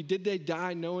should be, did they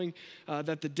die knowing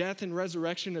that the death and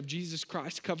resurrection of Jesus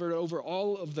Christ covered over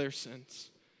all of their sins?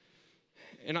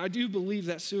 And I do believe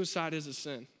that suicide is a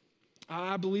sin.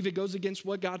 I believe it goes against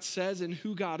what God says and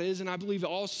who God is, and I believe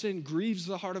all sin grieves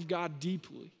the heart of God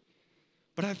deeply.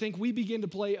 But I think we begin to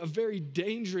play a very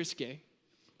dangerous game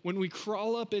when we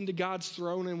crawl up into God's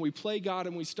throne and we play God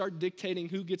and we start dictating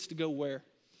who gets to go where.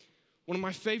 One of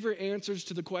my favorite answers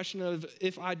to the question of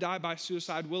if I die by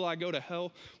suicide, will I go to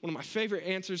hell? One of my favorite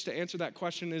answers to answer that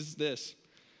question is this: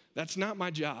 that's not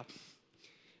my job.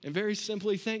 And very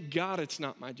simply, thank God it's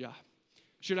not my job.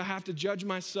 Should I have to judge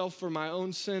myself for my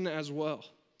own sin as well?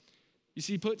 You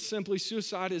see, put simply,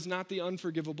 suicide is not the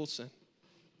unforgivable sin,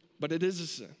 but it is a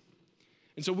sin.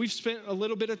 And so we've spent a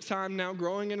little bit of time now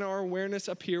growing in our awareness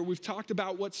up here. We've talked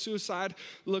about what suicide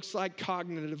looks like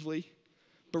cognitively,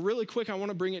 but really quick, I want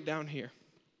to bring it down here.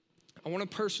 I want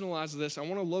to personalize this. I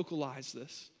want to localize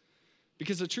this.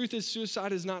 Because the truth is,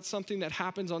 suicide is not something that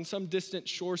happens on some distant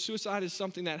shore. Suicide is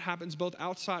something that happens both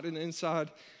outside and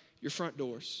inside your front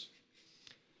doors.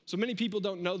 So many people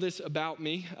don't know this about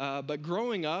me, but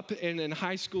growing up and in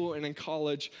high school and in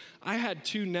college, I had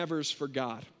two nevers for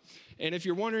God. And if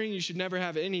you're wondering, you should never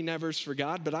have any nevers for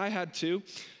God, but I had two.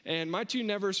 And my two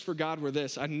nevers for God were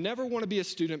this: I never want to be a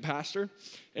student pastor,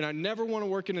 and I never want to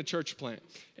work in a church plant.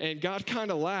 And God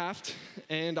kind of laughed,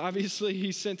 and obviously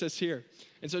he sent us here.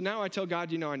 And so now I tell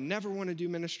God, I never want to do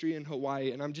ministry in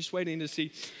Hawaii, and I'm just waiting to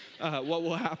see what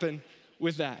will happen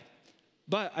with that.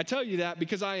 But I tell you that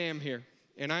because I am here.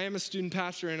 And I am a student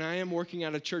pastor, and I am working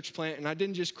at a church plant, and I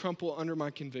didn't just crumple under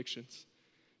my convictions.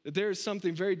 That there is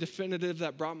something very definitive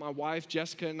that brought my wife,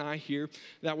 Jessica, and I here,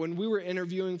 that when we were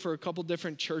interviewing for a couple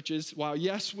different churches, while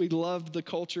yes, we loved the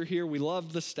culture here, we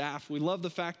loved the staff, we loved the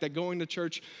fact that going to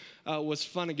church was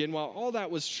fun again, while all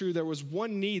that was true, there was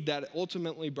one need that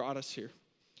ultimately brought us here.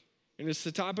 And it's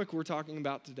the topic we're talking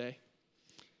about today.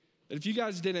 If you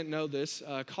guys didn't know this,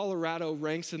 Colorado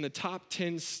ranks in the top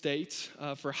 10 states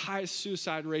for highest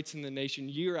suicide rates in the nation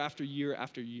year after year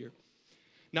after year.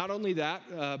 Not only that,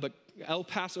 but El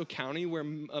Paso County, where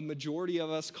a majority of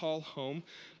us call home,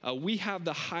 we have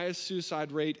the highest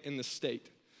suicide rate in the state.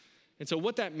 And so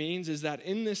what that means is that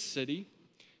in this city,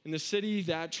 in the city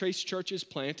that Trace Church is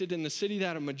planted, in the city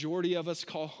that a majority of us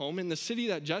call home, in the city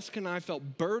that Jessica and I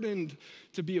felt burdened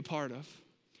to be a part of,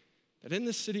 that in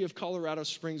the city of Colorado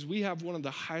Springs, we have one of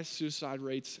the highest suicide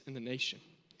rates in the nation.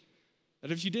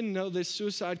 That if you didn't know this,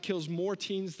 suicide kills more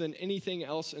teens than anything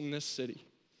else in this city.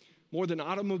 More than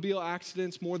automobile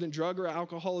accidents, more than drug or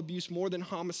alcohol abuse, more than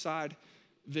homicide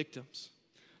victims.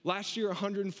 Last year,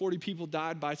 140 people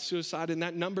died by suicide, and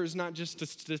that number is not just a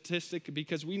statistic,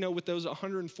 because we know with those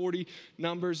 140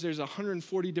 numbers, there's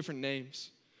 140 different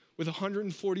names, with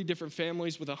 140 different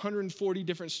families, with 140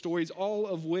 different stories, all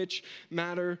of which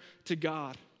matter to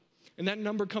God. And that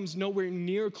number comes nowhere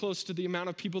near close to the amount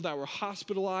of people that were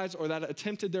hospitalized or that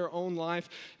attempted their own life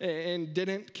and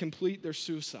didn't complete their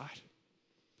suicide.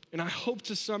 And I hope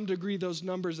to some degree those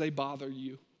numbers, they bother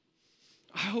you.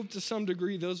 I hope to some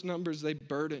degree those numbers, they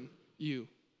burden you.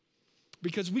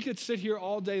 Because we could sit here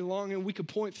all day long and we could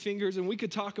point fingers and we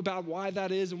could talk about why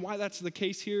that is and why that's the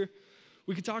case here.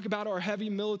 We could talk about our heavy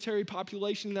military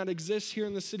population that exists here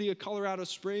in the city of Colorado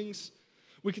Springs.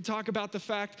 We could talk about the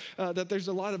fact that there's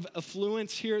a lot of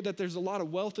affluence here, that there's a lot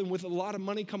of wealth, and with a lot of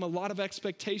money come a lot of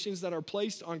expectations that are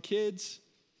placed on kids.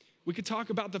 We could talk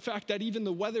about the fact that even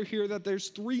the weather here, that there's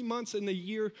 3 months in the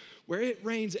year where it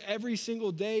rains every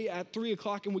single day at 3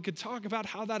 o'clock, and we could talk about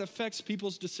how that affects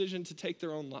people's decision to take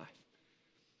their own life.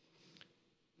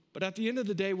 But at the end of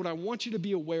the day, what I want you to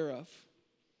be aware of,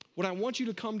 what I want you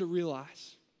to come to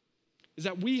realize, is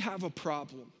that we have a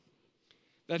problem.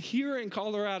 That here in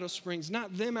Colorado Springs,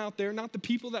 not them out there, not the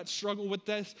people that struggle with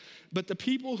this, but the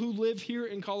people who live here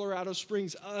in Colorado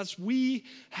Springs, us, we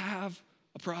have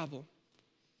a problem.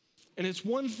 And it's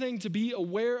one thing to be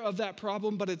aware of that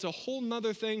problem, but it's a whole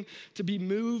nother thing to be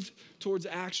moved towards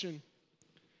action.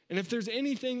 And if there's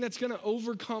anything that's going to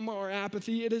overcome our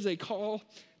apathy, it is a call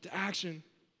to action.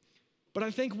 But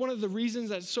I think one of the reasons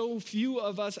that so few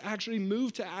of us actually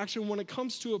move to action when it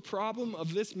comes to a problem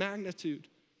of this magnitude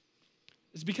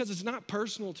is because it's not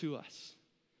personal to us.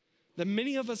 That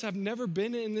many of us have never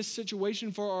been in this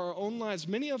situation for our own lives.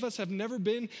 Many of us have never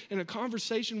been in a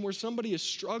conversation where somebody is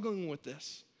struggling with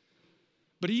this.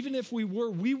 But even if we were,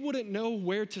 we wouldn't know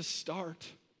where to start.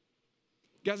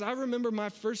 Guys, I remember my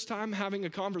first time having a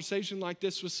conversation like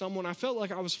this with someone. I felt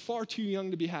like I was far too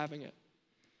young to be having it.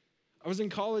 I was in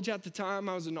college at the time.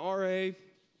 I was an RA.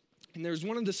 And there was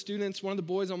one of the students, one of the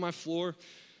boys on my floor,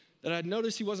 that I'd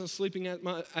noticed he wasn't sleeping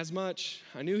as much.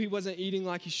 I knew he wasn't eating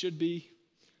like he should be.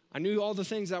 I knew all the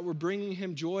things that were bringing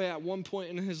him joy at one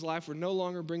point in his life were no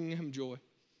longer bringing him joy.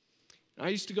 I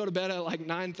used to go to bed at like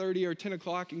 9:30 or 10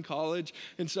 o'clock in college,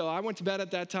 and so I went to bed at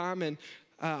that time, and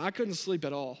I couldn't sleep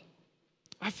at all.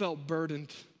 I felt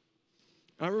burdened.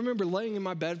 I remember laying in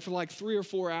my bed for like 3 or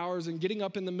 4 hours and getting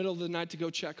up in the middle of the night to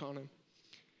go check on him.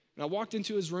 And I walked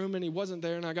into his room, and he wasn't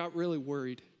there, and I got really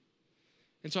worried.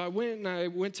 And so I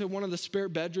went to one of the spare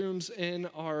bedrooms in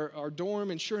our dorm,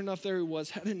 and sure enough, there he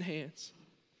was, head in hands,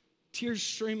 tears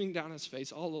streaming down his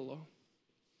face, all alone.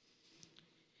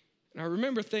 And I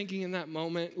remember thinking in that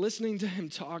moment, listening to him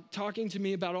talking to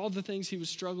me about all the things he was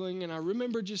struggling, and I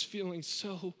remember just feeling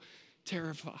so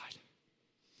terrified.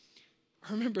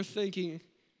 I remember thinking,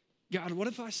 God, what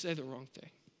if I say the wrong thing?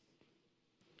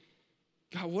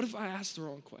 God, what if I ask the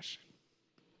wrong question?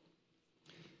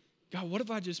 God, what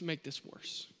if I just make this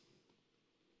worse?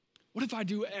 What if I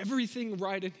do everything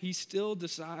right and he still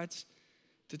decides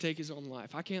to take his own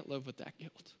life? I can't live with that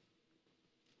guilt.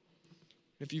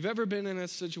 If you've ever been in a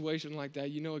situation like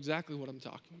that, you know exactly what I'm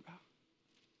talking about.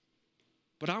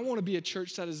 But I want to be a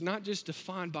church that is not just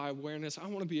defined by awareness. I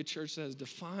want to be a church that is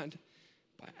defined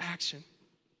by action.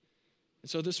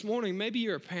 And so this morning, maybe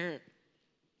you're a parent,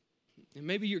 and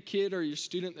maybe your kid or your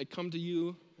student, they come to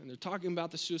you and they're talking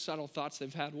about the suicidal thoughts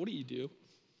they've had. What do you do?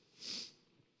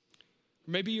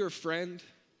 Maybe you're a friend,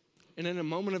 and in a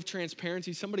moment of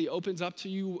transparency, somebody opens up to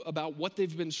you about what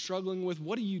they've been struggling with.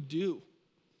 What do you do?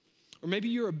 Or maybe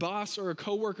you're a boss or a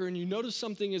coworker and you notice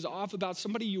something is off about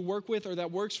somebody you work with or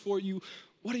that works for you.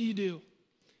 What do you do?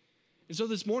 And so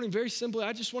this morning, very simply,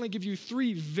 I just want to give you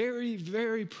 3 very,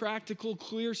 very practical,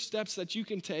 clear steps that you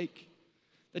can take,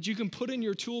 that you can put in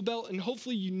your tool belt, and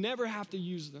hopefully you never have to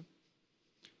use them.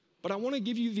 But I want to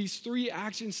give you these 3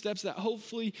 action steps that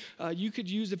hopefully you could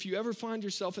use if you ever find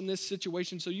yourself in this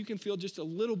situation so you can feel just a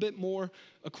little bit more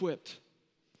equipped.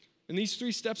 And these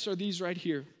 3 steps are these right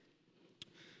here.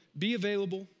 Be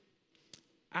available,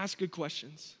 ask good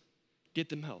questions, get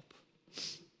them help.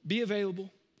 Be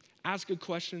available, ask good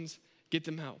questions, get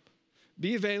them help.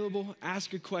 Be available,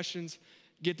 ask good questions,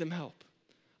 get them help.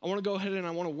 I want to go ahead and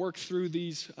I want to work through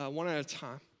these one at a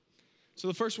time. So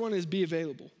the first one is be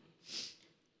available.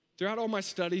 Throughout all my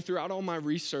study, throughout all my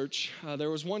research, there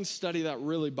was one study that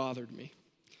really bothered me.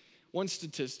 One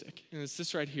statistic, and it's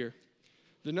this right here.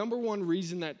 The number one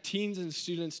reason that teens and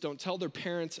students don't tell their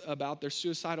parents about their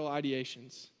suicidal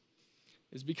ideations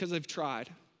is because they've tried,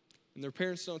 and their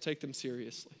parents don't take them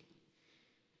seriously.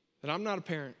 And I'm not a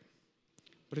parent,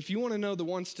 but if you want to know the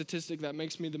one statistic that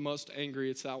makes me the most angry,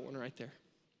 it's that one right there.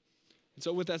 And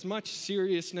so with as much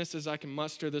seriousness as I can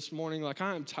muster this morning, like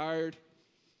I am tired.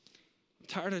 I'm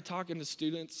tired of talking to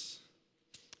students.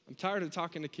 I'm tired of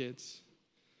talking to kids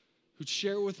who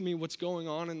share with me what's going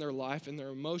on in their life and their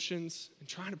emotions and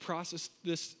trying to process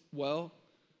this well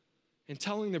and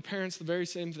telling their parents the very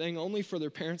same thing, only for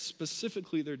their parents,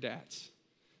 specifically their dads.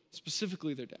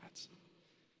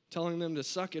 Telling them to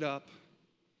suck it up,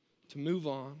 to move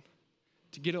on,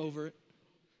 to get over it,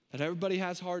 that everybody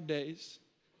has hard days,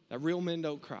 that real men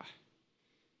don't cry.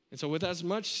 And so with as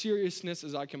much seriousness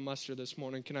as I can muster this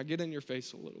morning, can I get in your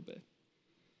face a little bit?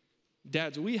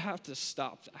 Dads, we have to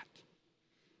stop that.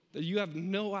 That you have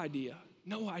no idea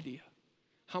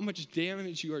how much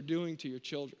damage you are doing to your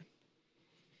children.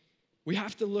 We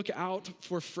have to look out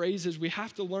for phrases. We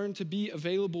have to learn to be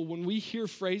available when we hear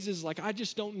phrases like, I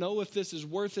just don't know if this is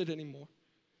worth it anymore.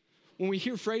 When we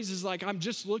hear phrases like, I'm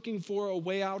just looking for a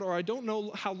way out, or I don't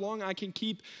know how long I can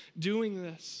keep doing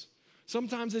this.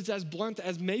 Sometimes it's as blunt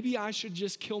as maybe I should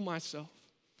just kill myself.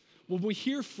 When we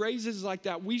hear phrases like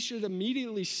that, we should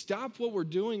immediately stop what we're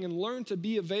doing and learn to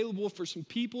be available for some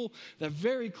people that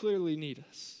very clearly need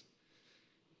us.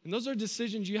 And those are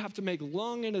decisions you have to make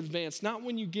long in advance, not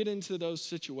when you get into those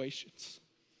situations.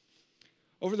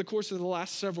 Over the course of the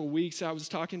last several weeks, I was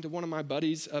talking to one of my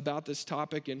buddies about this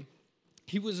topic, and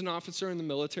he was an officer in the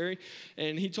military,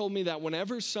 and he told me that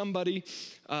whenever somebody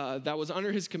that was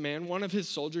under his command, one of his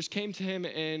soldiers, came to him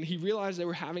and he realized they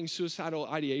were having suicidal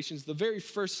ideations, the very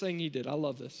first thing he did, I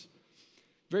love this,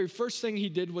 very first thing he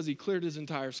did was he cleared his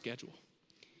entire schedule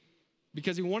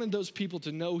because he wanted those people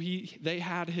to know they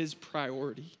had his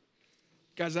priority.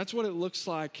 Guys, that's what it looks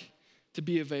like to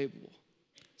be available.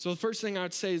 So the first thing I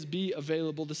would say is be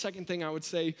available. The second thing I would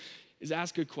say is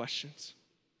ask good questions.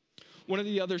 One of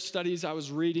the other studies I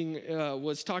was reading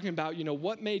was talking about,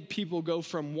 what made people go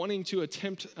from wanting to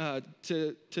attempt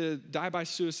to die by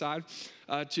suicide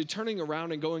to turning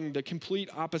around and going the complete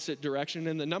opposite direction.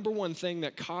 And the number one thing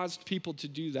that caused people to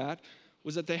do that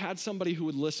was that they had somebody who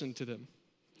would listen to them.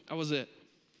 That was it.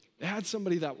 They had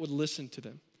somebody that would listen to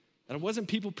them. And it wasn't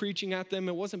people preaching at them.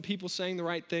 It wasn't people saying the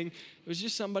right thing. It was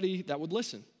just somebody that would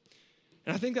listen.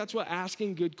 And I think that's what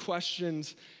asking good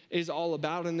questions is all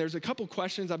about. And there's a couple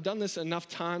questions. I've done this enough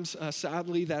times,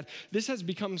 sadly, that this has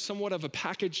become somewhat of a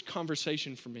packaged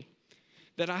conversation for me.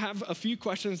 That I have a few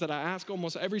questions that I ask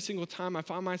almost every single time I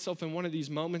find myself in one of these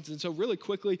moments. And so really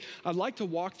quickly, I'd like to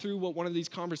walk through what one of these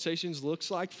conversations looks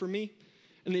like for me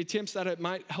and the attempts that it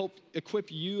might help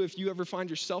equip you if you ever find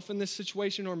yourself in this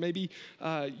situation, or maybe,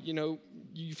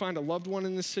 you find a loved one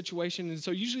in this situation. And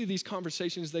so usually these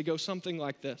conversations, they go something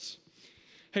like this.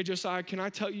 Hey, Josiah, can I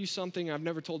tell you something I've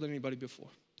never told anybody before?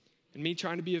 And me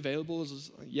trying to be available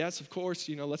is, yes, of course,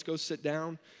 let's go sit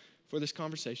down for this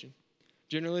conversation.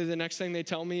 Generally, the next thing they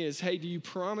tell me is, hey, do you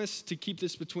promise to keep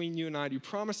this between you and I? Do you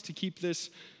promise to keep this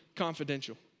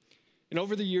confidential? And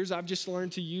over the years, I've just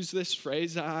learned to use this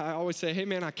phrase. I always say, hey,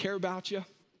 man, I care about you.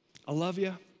 I love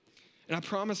you. And I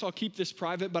promise I'll keep this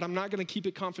private, but I'm not going to keep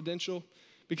it confidential.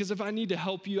 Because if I need to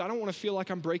help you, I don't want to feel like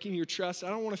I'm breaking your trust. I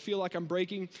don't want to feel like I'm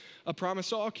breaking a promise.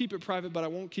 So I'll keep it private, but I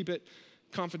won't keep it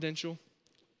confidential.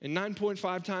 And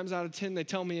 9.5 times out of 10, they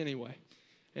tell me anyway.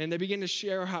 And they begin to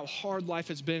share how hard life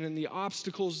has been and the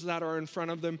obstacles that are in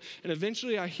front of them. And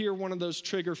eventually I hear one of those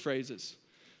trigger phrases.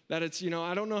 That it's,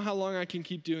 I don't know how long I can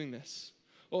keep doing this.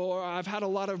 Or I've had a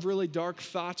lot of really dark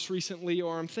thoughts recently.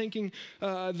 Or I'm thinking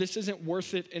this isn't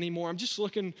worth it anymore. I'm just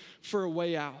looking for a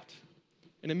way out.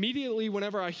 And immediately,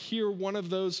 whenever I hear one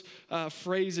of those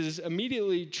phrases,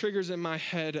 immediately triggers in my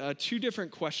head two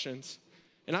different questions.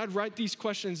 And I'd write these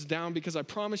questions down because I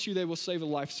promise you they will save a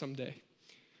life someday.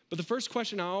 But the first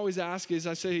question I always ask is,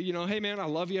 I say, hey man, I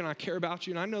love you and I care about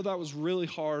you. And I know that was really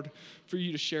hard for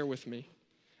you to share with me.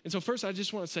 And so first, I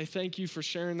just want to say thank you for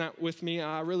sharing that with me.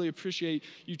 I really appreciate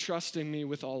you trusting me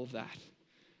with all of that.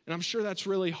 And I'm sure that's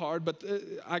really hard, but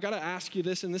I got to ask you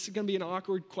this, and this is going to be an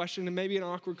awkward question and maybe an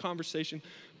awkward conversation,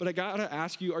 but I got to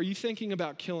ask you, are you thinking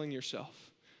about killing yourself?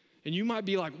 And you might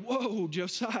be like, whoa,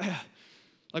 Josiah,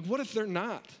 like what if they're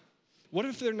not? What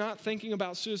if they're not thinking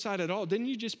about suicide at all? Didn't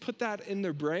you just put that in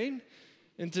their brain?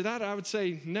 And to that, I would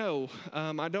say, no,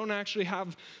 I don't actually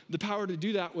have the power to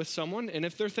do that with someone. And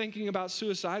if they're thinking about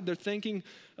suicide, they're thinking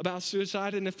about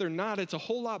suicide. And if they're not, it's a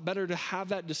whole lot better to have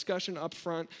that discussion up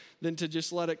front than to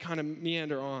just let it kind of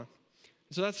meander on.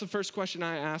 So that's the first question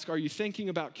I ask. Are you thinking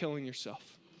about killing yourself?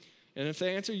 And if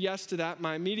they answer yes to that,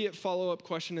 my immediate follow-up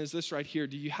question is this right here.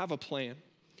 Do you have a plan?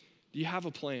 Do you have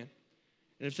a plan?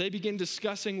 And if they begin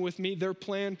discussing with me their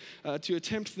plan to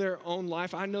attempt their own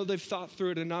life, I know they've thought through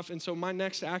it enough. And so my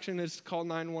next action is to call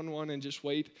 911 and just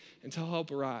wait until help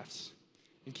arrives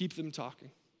and keep them talking.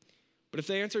 But if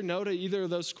they answer no to either of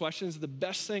those questions, the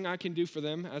best thing I can do for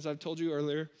them, as I've told you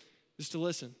earlier, is to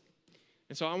listen.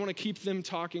 And so I want to keep them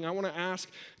talking. I want to ask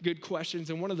good questions.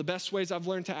 And one of the best ways I've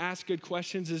learned to ask good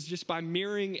questions is just by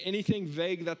mirroring anything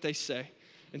vague that they say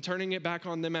and turning it back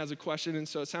on them as a question. And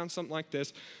so it sounds something like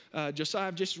this. Josiah,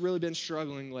 I've just really been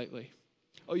struggling lately.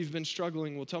 Oh, you've been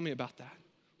struggling? Well, tell me about that.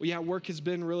 Well, yeah, work has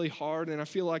been really hard, and I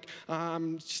feel like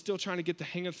I'm still trying to get the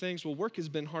hang of things. Well, work has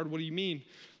been hard. What do you mean?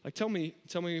 Like, tell me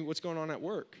what's going on at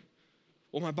work.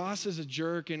 Well, my boss is a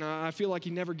jerk, and I feel like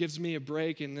he never gives me a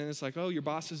break. And then it's like, oh, your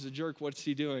boss is a jerk. What's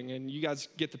he doing? And you guys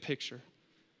get the picture.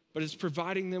 But it's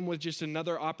providing them with just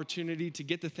another opportunity to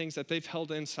get the things that they've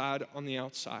held inside on the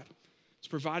outside. It's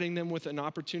providing them with an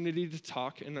opportunity to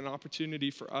talk and an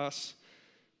opportunity for us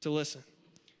to listen.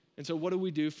 And so what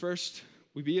do? First,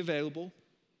 we be available.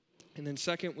 And then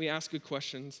second, we ask good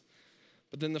questions.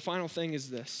 But then the final thing is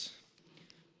this.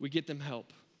 We get them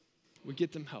help. We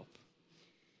get them help.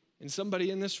 And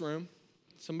somebody in this room,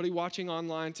 somebody watching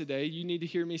online today, you need to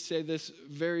hear me say this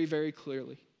very, very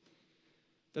clearly.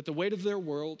 That the weight of their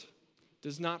world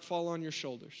does not fall on your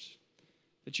shoulders.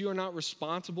 That you are not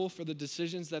responsible for the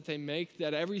decisions that they make.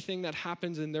 That everything that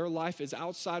happens in their life is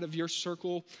outside of your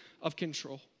circle of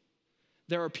control.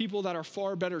 There are people that are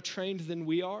far better trained than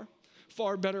we are,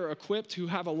 far better equipped, who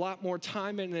have a lot more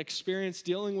time and experience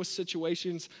dealing with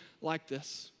situations like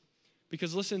this.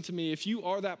 Because listen to me, if you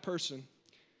are that person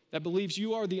that believes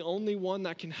you are the only one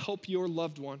that can help your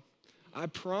loved one, I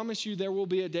promise you there will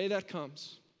be a day that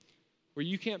comes where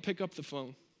you can't pick up the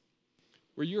phone,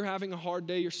 where you're having a hard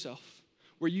day yourself,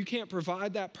 where you can't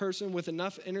provide that person with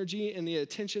enough energy and the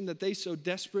attention that they so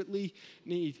desperately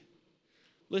need.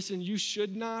 Listen, you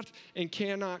should not and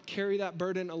cannot carry that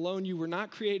burden alone. You were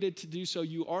not created to do so.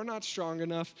 You are not strong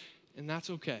enough, and that's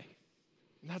okay.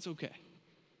 And that's okay.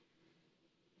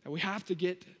 And we have to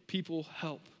get people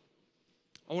help.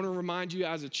 I want to remind you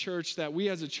as a church that we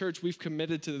as a church, we've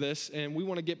committed to this, and we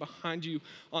want to get behind you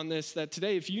on this, that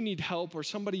today if you need help or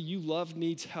somebody you love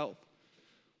needs help,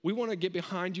 we want to get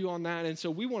behind you on that. And so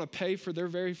we want to pay for their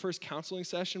very first counseling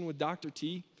session with Dr.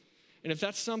 T. And if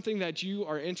that's something that you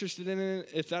are interested in,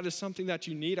 if that is something that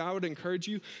you need, I would encourage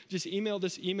you, just email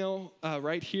this email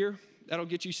right here. That'll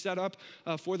get you set up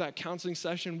for that counseling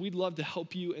session. We'd love to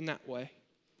help you in that way.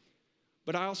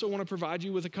 But I also want to provide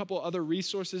you with a couple other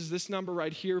resources. This number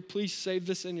right here, please save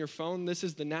this in your phone. This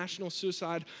is the National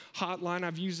Suicide Hotline.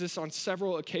 I've used this on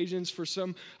several occasions for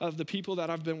some of the people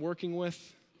that I've been working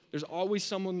with. There's always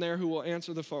someone there who will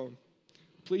answer the phone.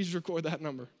 Please record that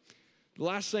number. The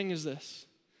last thing is this.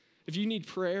 If you need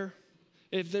prayer,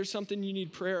 if there's something you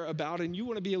need prayer about and you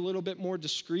want to be a little bit more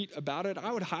discreet about it,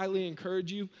 I would highly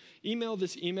encourage you, email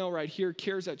this email right here,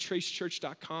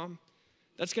 cares@tracechurch.com.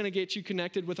 That's going to get you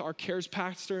connected with our cares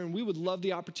pastor, and we would love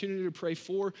the opportunity to pray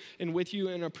for and with you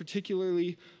in a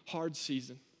particularly hard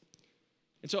season.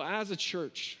 And so as a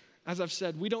church, as I've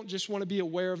said, we don't just want to be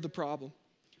aware of the problem.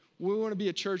 We want to be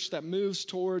a church that moves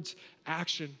towards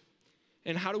action.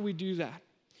 And how do we do that?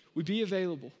 We be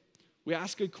available. We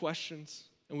ask good questions,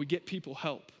 and we get people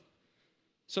help.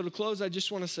 So to close, I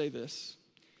just want to say this.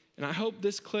 And I hope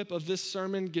this clip of this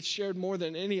sermon gets shared more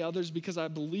than any others because I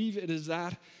believe it is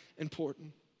that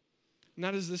important. And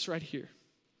that is this right here.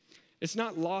 It's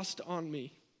not lost on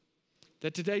me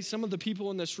that today some of the people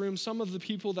in this room, some of the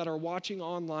people that are watching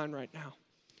online right now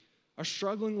are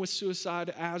struggling with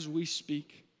suicide as we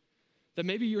speak. That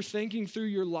maybe you're thinking through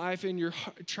your life and you're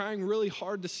trying really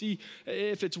hard to see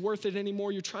if it's worth it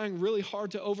anymore. You're trying really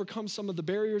hard to overcome some of the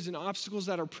barriers and obstacles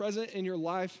that are present in your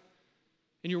life.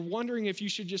 And you're wondering if you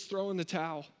should just throw in the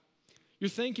towel. You're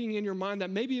thinking in your mind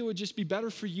that maybe it would just be better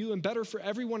for you and better for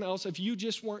everyone else if you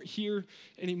just weren't here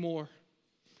anymore.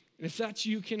 And if that's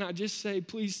you, can I just say,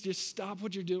 please just stop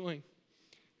what you're doing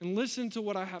and listen to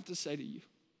what I have to say to you.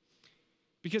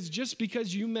 Because just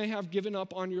because you may have given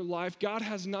up on your life, God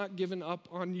has not given up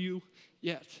on you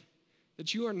yet.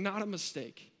 That you are not a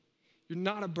mistake. You're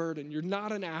not a burden. You're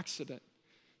not an accident.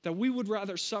 That we would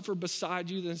rather suffer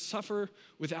beside you than suffer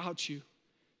without you.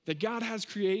 That God has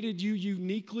created you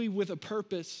uniquely with a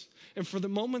purpose. And for the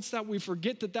moments that we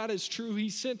forget that that is true,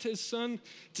 He sent His Son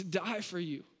to die for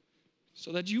you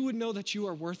so that you would know that you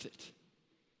are worth it.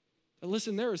 But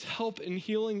listen, there is help and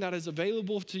healing that is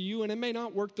available to you, and it may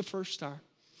not work the first time.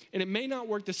 And it may not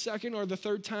work the second or the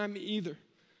third time either.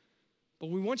 But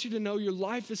we want you to know your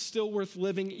life is still worth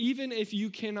living, even if you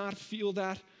cannot feel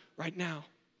that right now.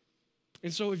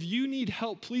 And so if you need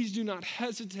help, please do not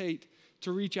hesitate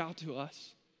to reach out to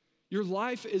us. Your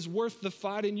life is worth the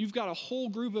fight, and you've got a whole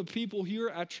group of people here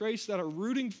at Trace that are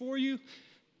rooting for you,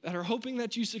 that are hoping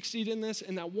that you succeed in this,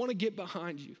 and that want to get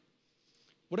behind you.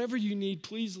 Whatever you need,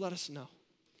 please let us know.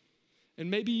 And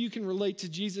maybe you can relate to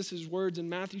Jesus' words in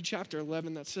Matthew chapter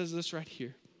 11 that says this right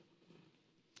here.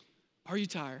 Are you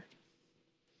tired?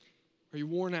 Are you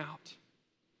worn out?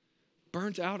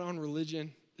 Burnt out on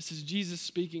religion? This is Jesus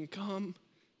speaking. Come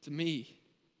to me.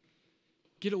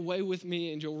 Get away with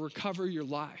me and you'll recover your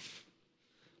life.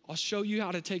 I'll show you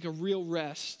how to take a real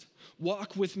rest.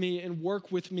 Walk with me and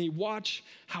work with me. Watch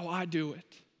how I do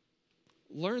it.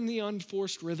 Learn the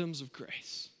unforced rhythms of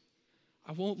grace.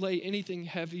 I won't lay anything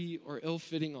heavy or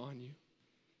ill-fitting on you.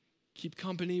 Keep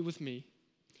company with me,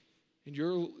 and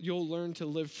you'll learn to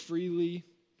live freely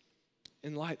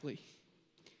and lightly.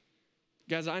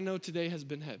 Guys, I know today has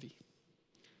been heavy.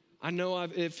 I know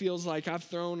it feels like I've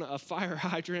thrown a fire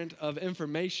hydrant of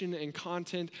information and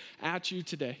content at you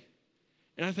today.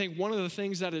 And I think one of the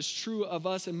things that is true of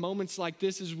us in moments like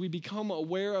this is we become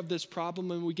aware of this problem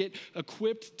and we get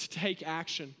equipped to take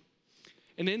action.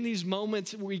 And in these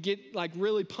moments, we get like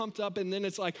really pumped up, and then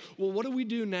it's like, well, what do we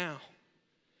do now?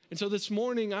 And so this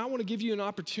morning, I want to give you an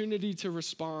opportunity to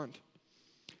respond.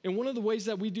 And one of the ways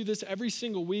that we do this every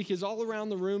single week is all around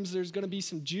the rooms, there's going to be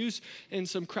some juice and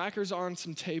some crackers on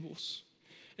some tables.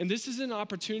 And this is an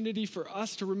opportunity for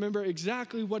us to remember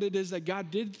exactly what it is that God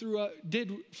did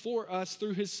for us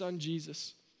through his son,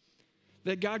 Jesus.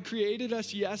 That God created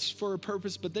us, yes, for a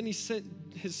purpose, but then he sent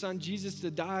his son, Jesus, to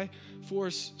die for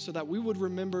us so that we would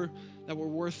remember that we're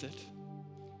worth it.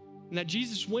 And that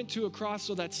Jesus went to a cross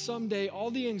so that someday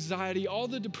all the anxiety, all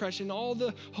the depression, all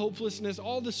the hopelessness,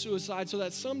 all the suicide, so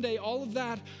that someday all of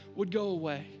that would go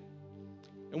away.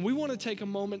 And we want to take a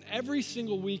moment every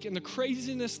single week in the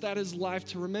craziness that is life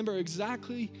to remember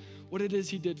exactly what it is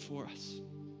he did for us.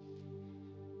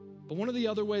 But one of the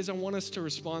other ways I want us to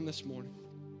respond this morning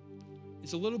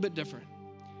is a little bit different.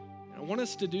 And I want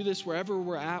us to do this wherever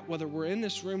we're at, whether we're in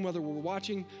this room, whether we're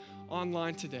watching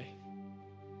online today.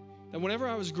 And whenever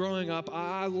I was growing up,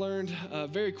 I learned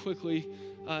very quickly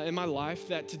in my life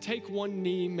that to take one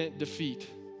knee meant defeat,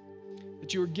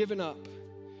 that you were giving up,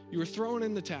 you were throwing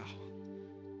in the towel.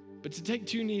 But to take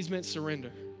two knees meant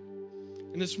surrender.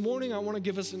 And this morning, I want to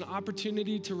give us an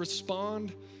opportunity to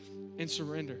respond and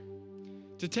surrender.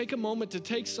 To take a moment to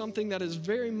take something that is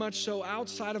very much so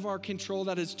outside of our control,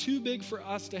 that is too big for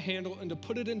us to handle, and to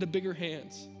put it into bigger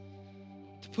hands.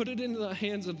 To put it into the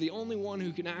hands of the only one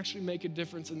who can actually make a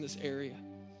difference in this area.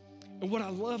 And what I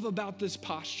love about this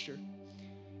posture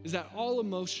is that all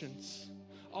emotions,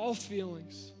 all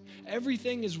feelings,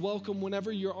 everything is welcome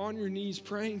whenever you're on your knees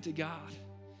praying to God.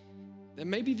 That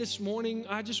maybe this morning,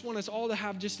 I just want us all to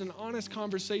have just an honest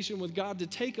conversation with God, to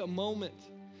take a moment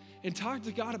and talk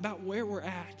to God about where we're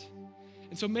at.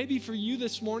 And so maybe for you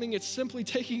this morning, it's simply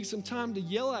taking some time to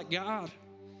yell at God,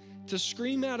 to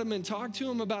scream at him and talk to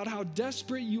him about how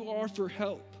desperate you are for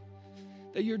help,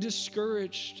 that you're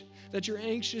discouraged, that you're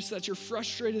anxious, that you're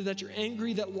frustrated, that you're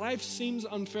angry, that life seems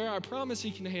unfair. I promise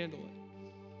he can handle it.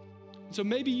 So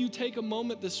maybe you take a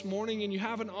moment this morning and you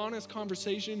have an honest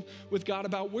conversation with God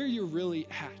about where you're really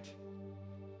at.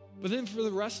 But then for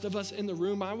the rest of us in the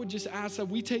room, I would just ask that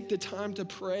we take the time to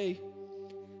pray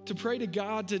to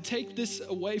God to take this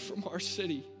away from our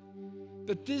city.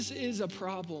 That this is a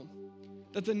problem.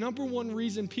 That the number one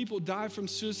reason people die from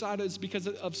suicide is because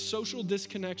of social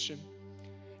disconnection.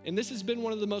 And this has been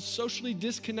one of the most socially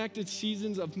disconnected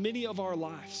seasons of many of our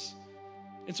lives.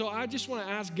 And so I just want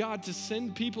to ask God to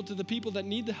send people to the people that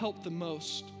need the help the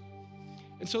most.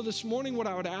 And so this morning, what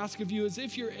I would ask of you is,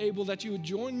 if you're able, that you would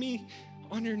join me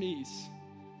on your knees,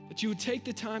 that you would take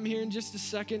the time here in just a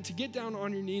second to get down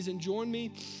on your knees and join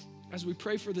me as we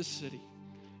pray for this city.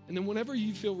 And then whenever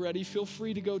you feel ready, feel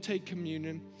free to go take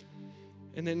communion.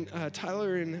 And then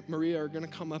Tyler and Maria are going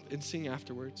to come up and sing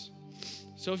afterwards.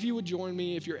 So if you would join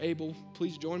me, if you're able,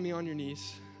 please join me on your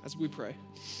knees as we pray.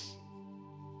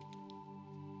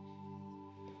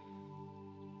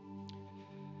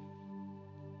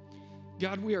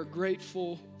 God, we are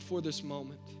grateful for this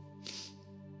moment.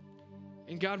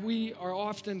 And God, we are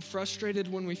often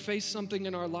frustrated when we face something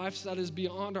in our lives that is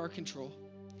beyond our control,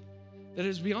 that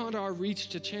is beyond our reach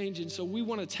to change. And so we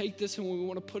want to take this and we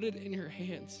want to put it in your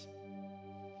hands.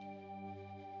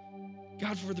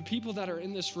 God, for the people that are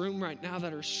in this room right now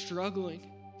that are struggling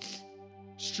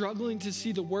to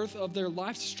see the worth of their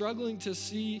life, struggling to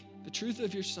see the truth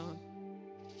of your son,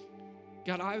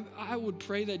 God, I would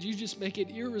pray that you just make it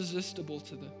irresistible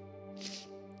to them,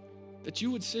 that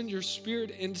you would send your spirit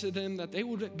into them, that they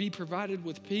would be provided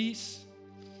with peace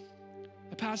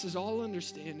that passes all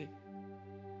understanding.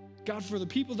 God, for the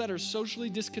people that are socially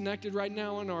disconnected right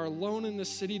now and are alone in the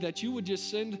city, that you would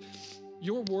just send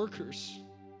your workers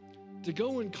to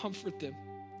go and comfort them.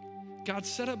 God,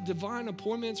 set up divine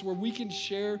appointments where we can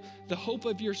share the hope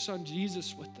of your son,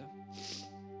 Jesus, with them.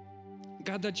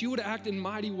 God, that you would act in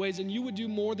mighty ways and you would do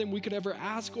more than we could ever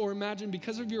ask or imagine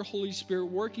because of your Holy Spirit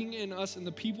working in us and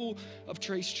the people of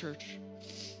Trace Church.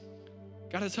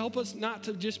 God, help us not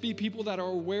to just be people that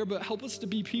are aware, but help us to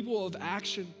be people of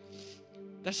action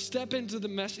that step into the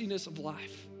messiness of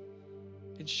life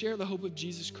and share the hope of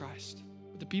Jesus Christ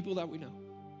with the people that we know.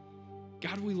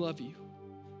 God, we love you,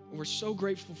 and we're so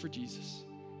grateful for Jesus.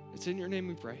 It's in your name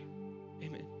we pray.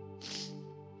 Amen.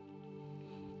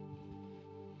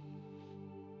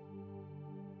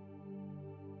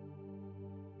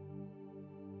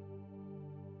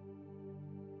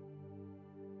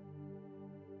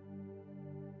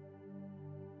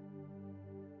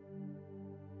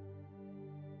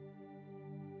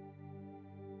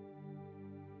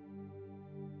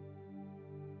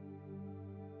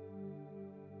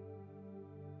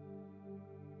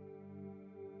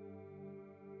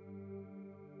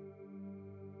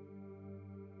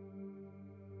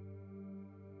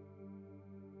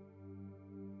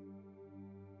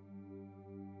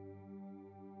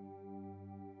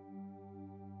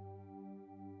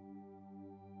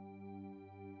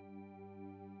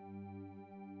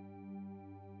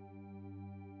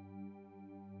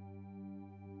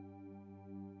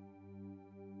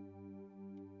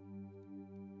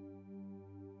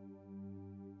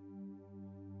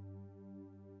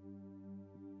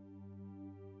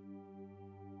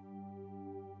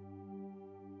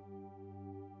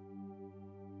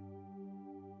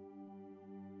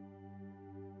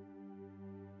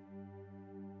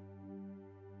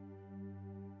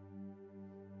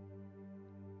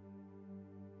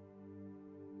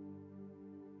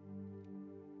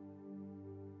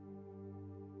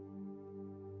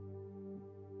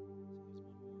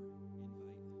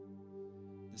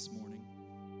 This morning,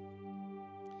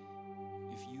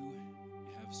 if you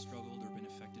have struggled or been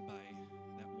affected by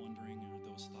that wandering or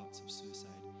those thoughts of suicide,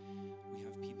 we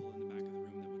have people in the back of the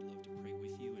room that would love to pray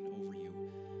with you and over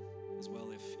you. As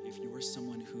well, if you're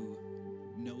someone who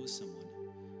knows someone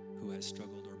who has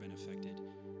struggled or been affected,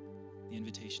 the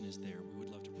invitation is there. We would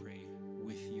love to pray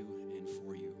with you and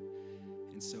for you.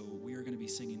 And so we are going to be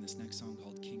singing this next song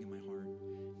called King in My Heart.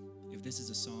 If this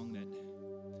is a song that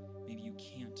maybe you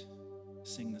can't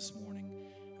sing this morning,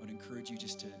 I would encourage you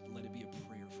just to let it be a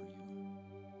prayer for you.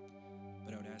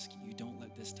 But I would ask you, don't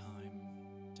let this time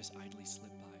just idly slip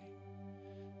by.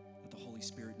 Let the Holy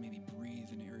Spirit maybe breathe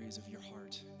in areas of your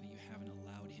heart that you haven't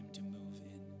allowed him to move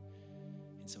in.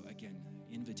 And so again,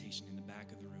 invitation in the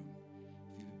back of the room.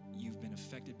 If you've been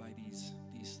affected by these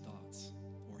thoughts,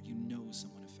 or you know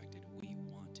someone affected, we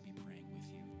want to be praying with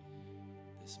you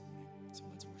this morning. So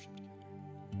let's worship together.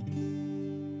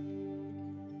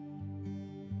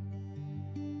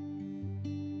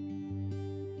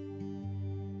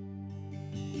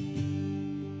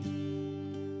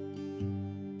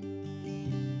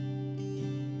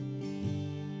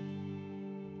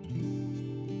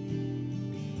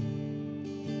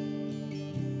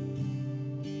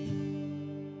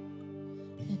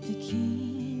 Let the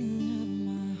King of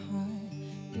my heart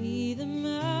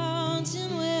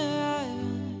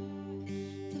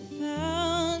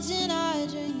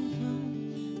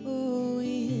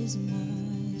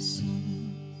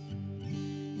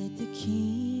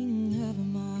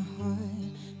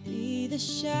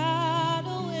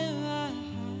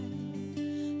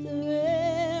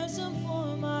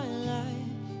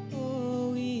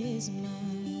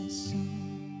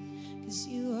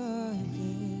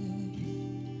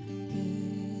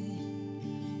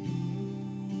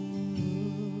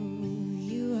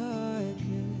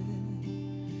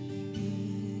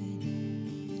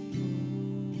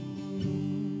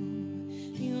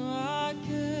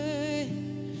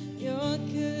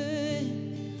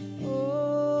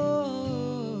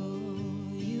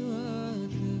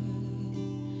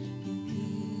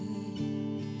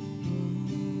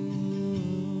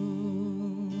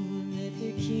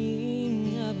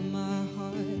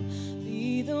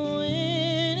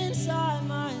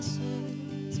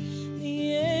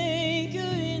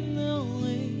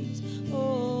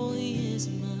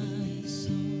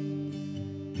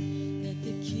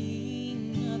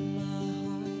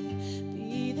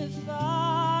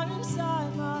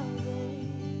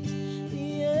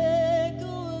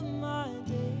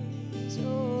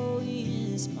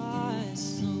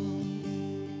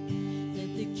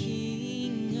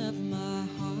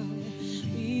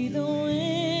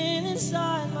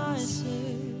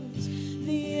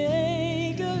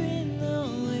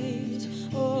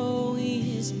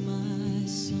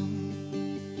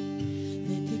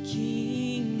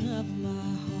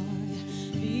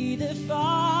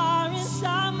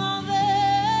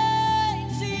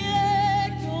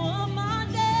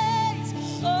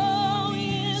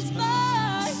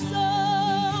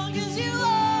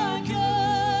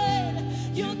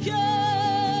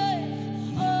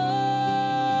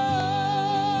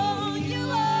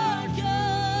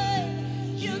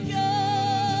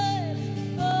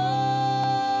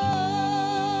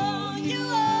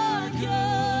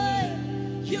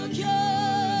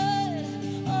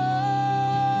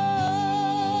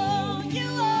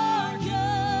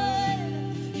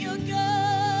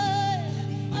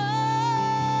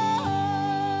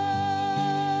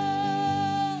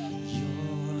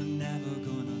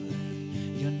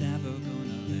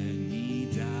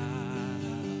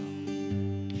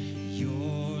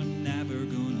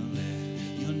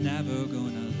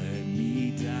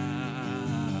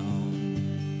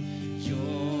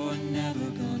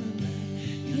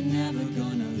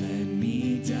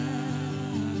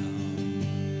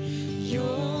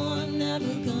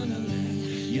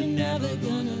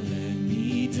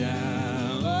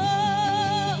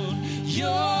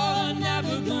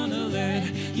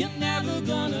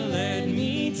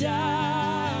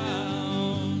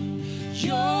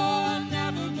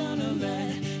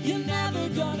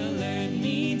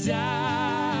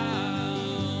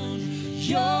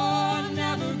You're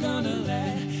never gonna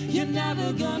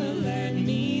let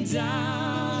me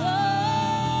down.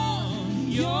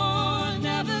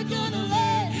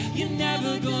 You're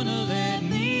never gonna let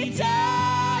me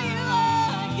down. You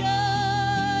are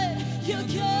good. You're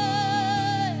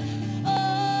good.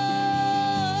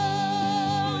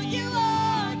 Oh, you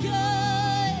are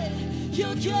good.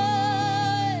 You're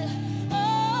good.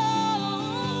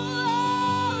 Oh,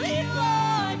 you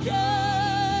are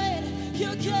good.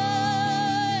 You're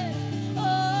good.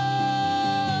 Oh,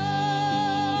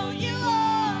 you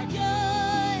are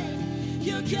good.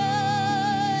 You're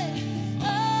good. Oh,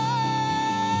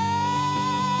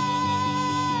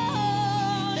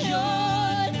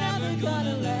 you're never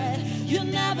gonna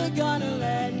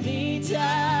let me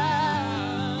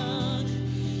down.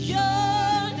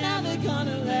 You're never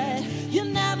gonna let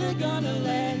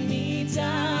me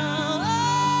down.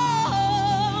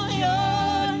 Oh,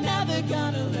 you're never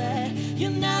gonna let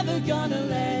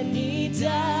me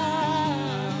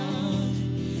down.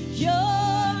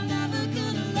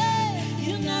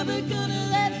 You're never gonna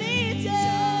let me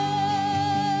down.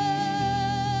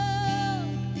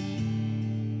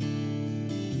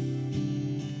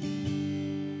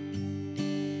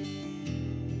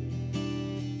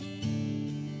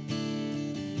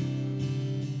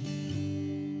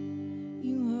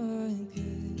 You are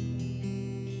good.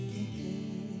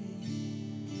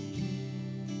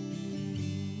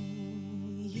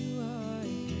 You are good.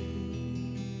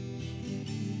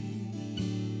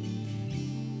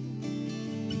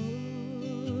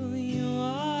 You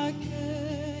are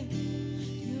good.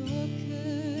 You are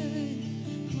good.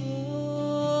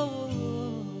 Oh,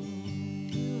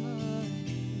 you are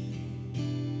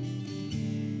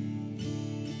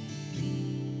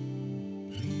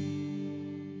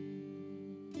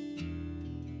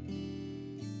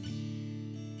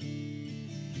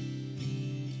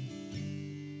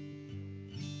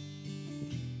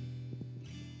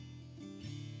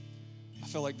I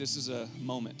feel like this is a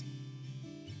moment.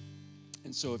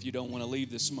 And so if you don't want to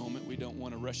leave this moment, we don't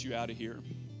want to rush you out of here.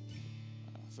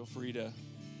 Feel free to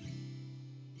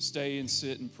stay and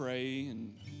sit and pray.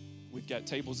 And we've got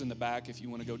tables in the back if you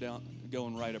want to go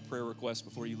and write a prayer request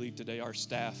before you leave today. Our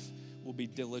staff will be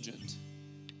diligent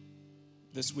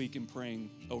this week in praying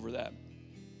over that.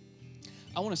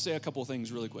 I want to say a couple of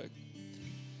things really quick.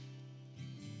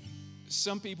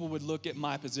 Some people would look at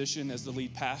my position as the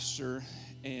lead pastor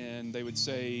and they would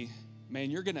say,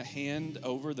 man, you're going to hand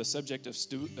over the subject of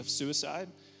suicide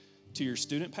to your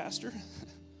student pastor?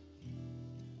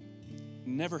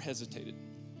 Never hesitated.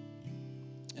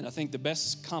 And I think the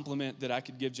best compliment that I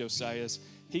could give Josiah is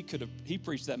he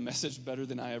preached that message better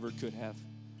than I ever could have.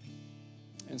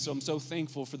 And so I'm so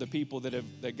thankful for the people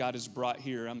that God has brought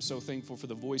here. I'm so thankful for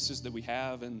the voices that we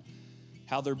have and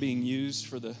how they're being used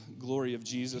for the glory of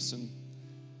Jesus. And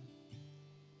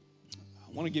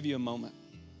I want to give you a moment.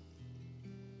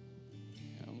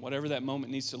 Whatever that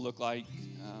moment needs to look like,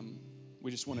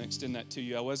 we just want to extend that to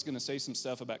you. I was going to say some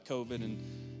stuff about COVID, and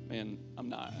man, I'm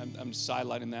not. I'm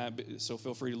sidelighting that, so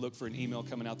feel free to look for an email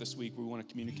coming out this week. We want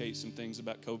to communicate some things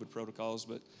about COVID protocols,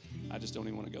 but I just don't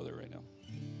even want to go there right now.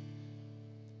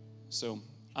 So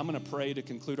I'm going to pray to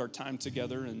conclude our time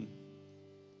together, and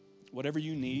whatever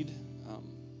you need,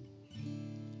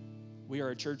 we are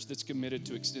a church that's committed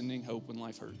to extending hope when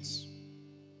life hurts.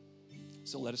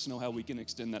 So let us know how we can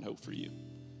extend that hope for you.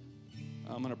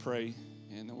 I'm going to pray,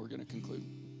 and then we're going to conclude.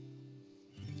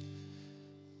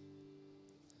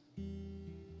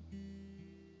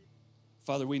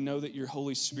 Father, we know that your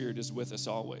Holy Spirit is with us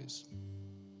always.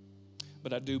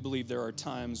 But I do believe there are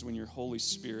times when your Holy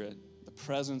Spirit, the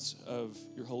presence of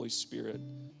your Holy Spirit,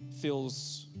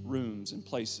 fills rooms and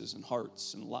places and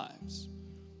hearts and lives.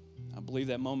 I believe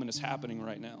that moment is happening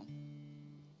right now.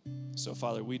 So,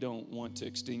 Father, we don't want to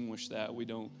extinguish that. We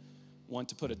don't want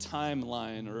to put a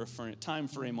timeline or a time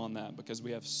frame on that because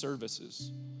we have services.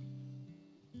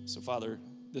 So, Father,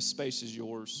 this space is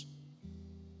yours.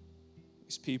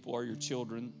 These people are your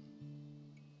children.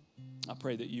 I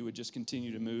pray that you would just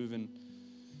continue to move in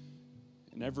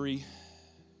every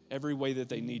way that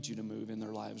they need you to move in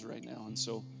their lives right now. And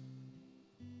so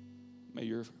may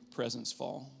your presence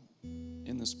fall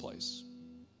in this place.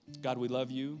 God, we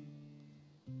love you.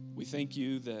 We thank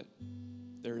you that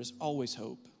there is always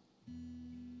hope.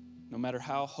 No matter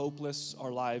how hopeless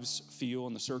our lives feel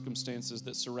and the circumstances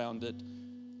that surround it,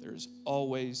 there is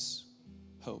always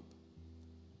hope.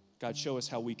 God, show us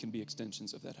how we can be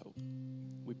extensions of that hope.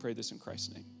 We pray this in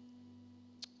Christ's name.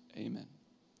 Amen.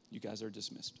 You guys are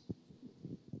dismissed.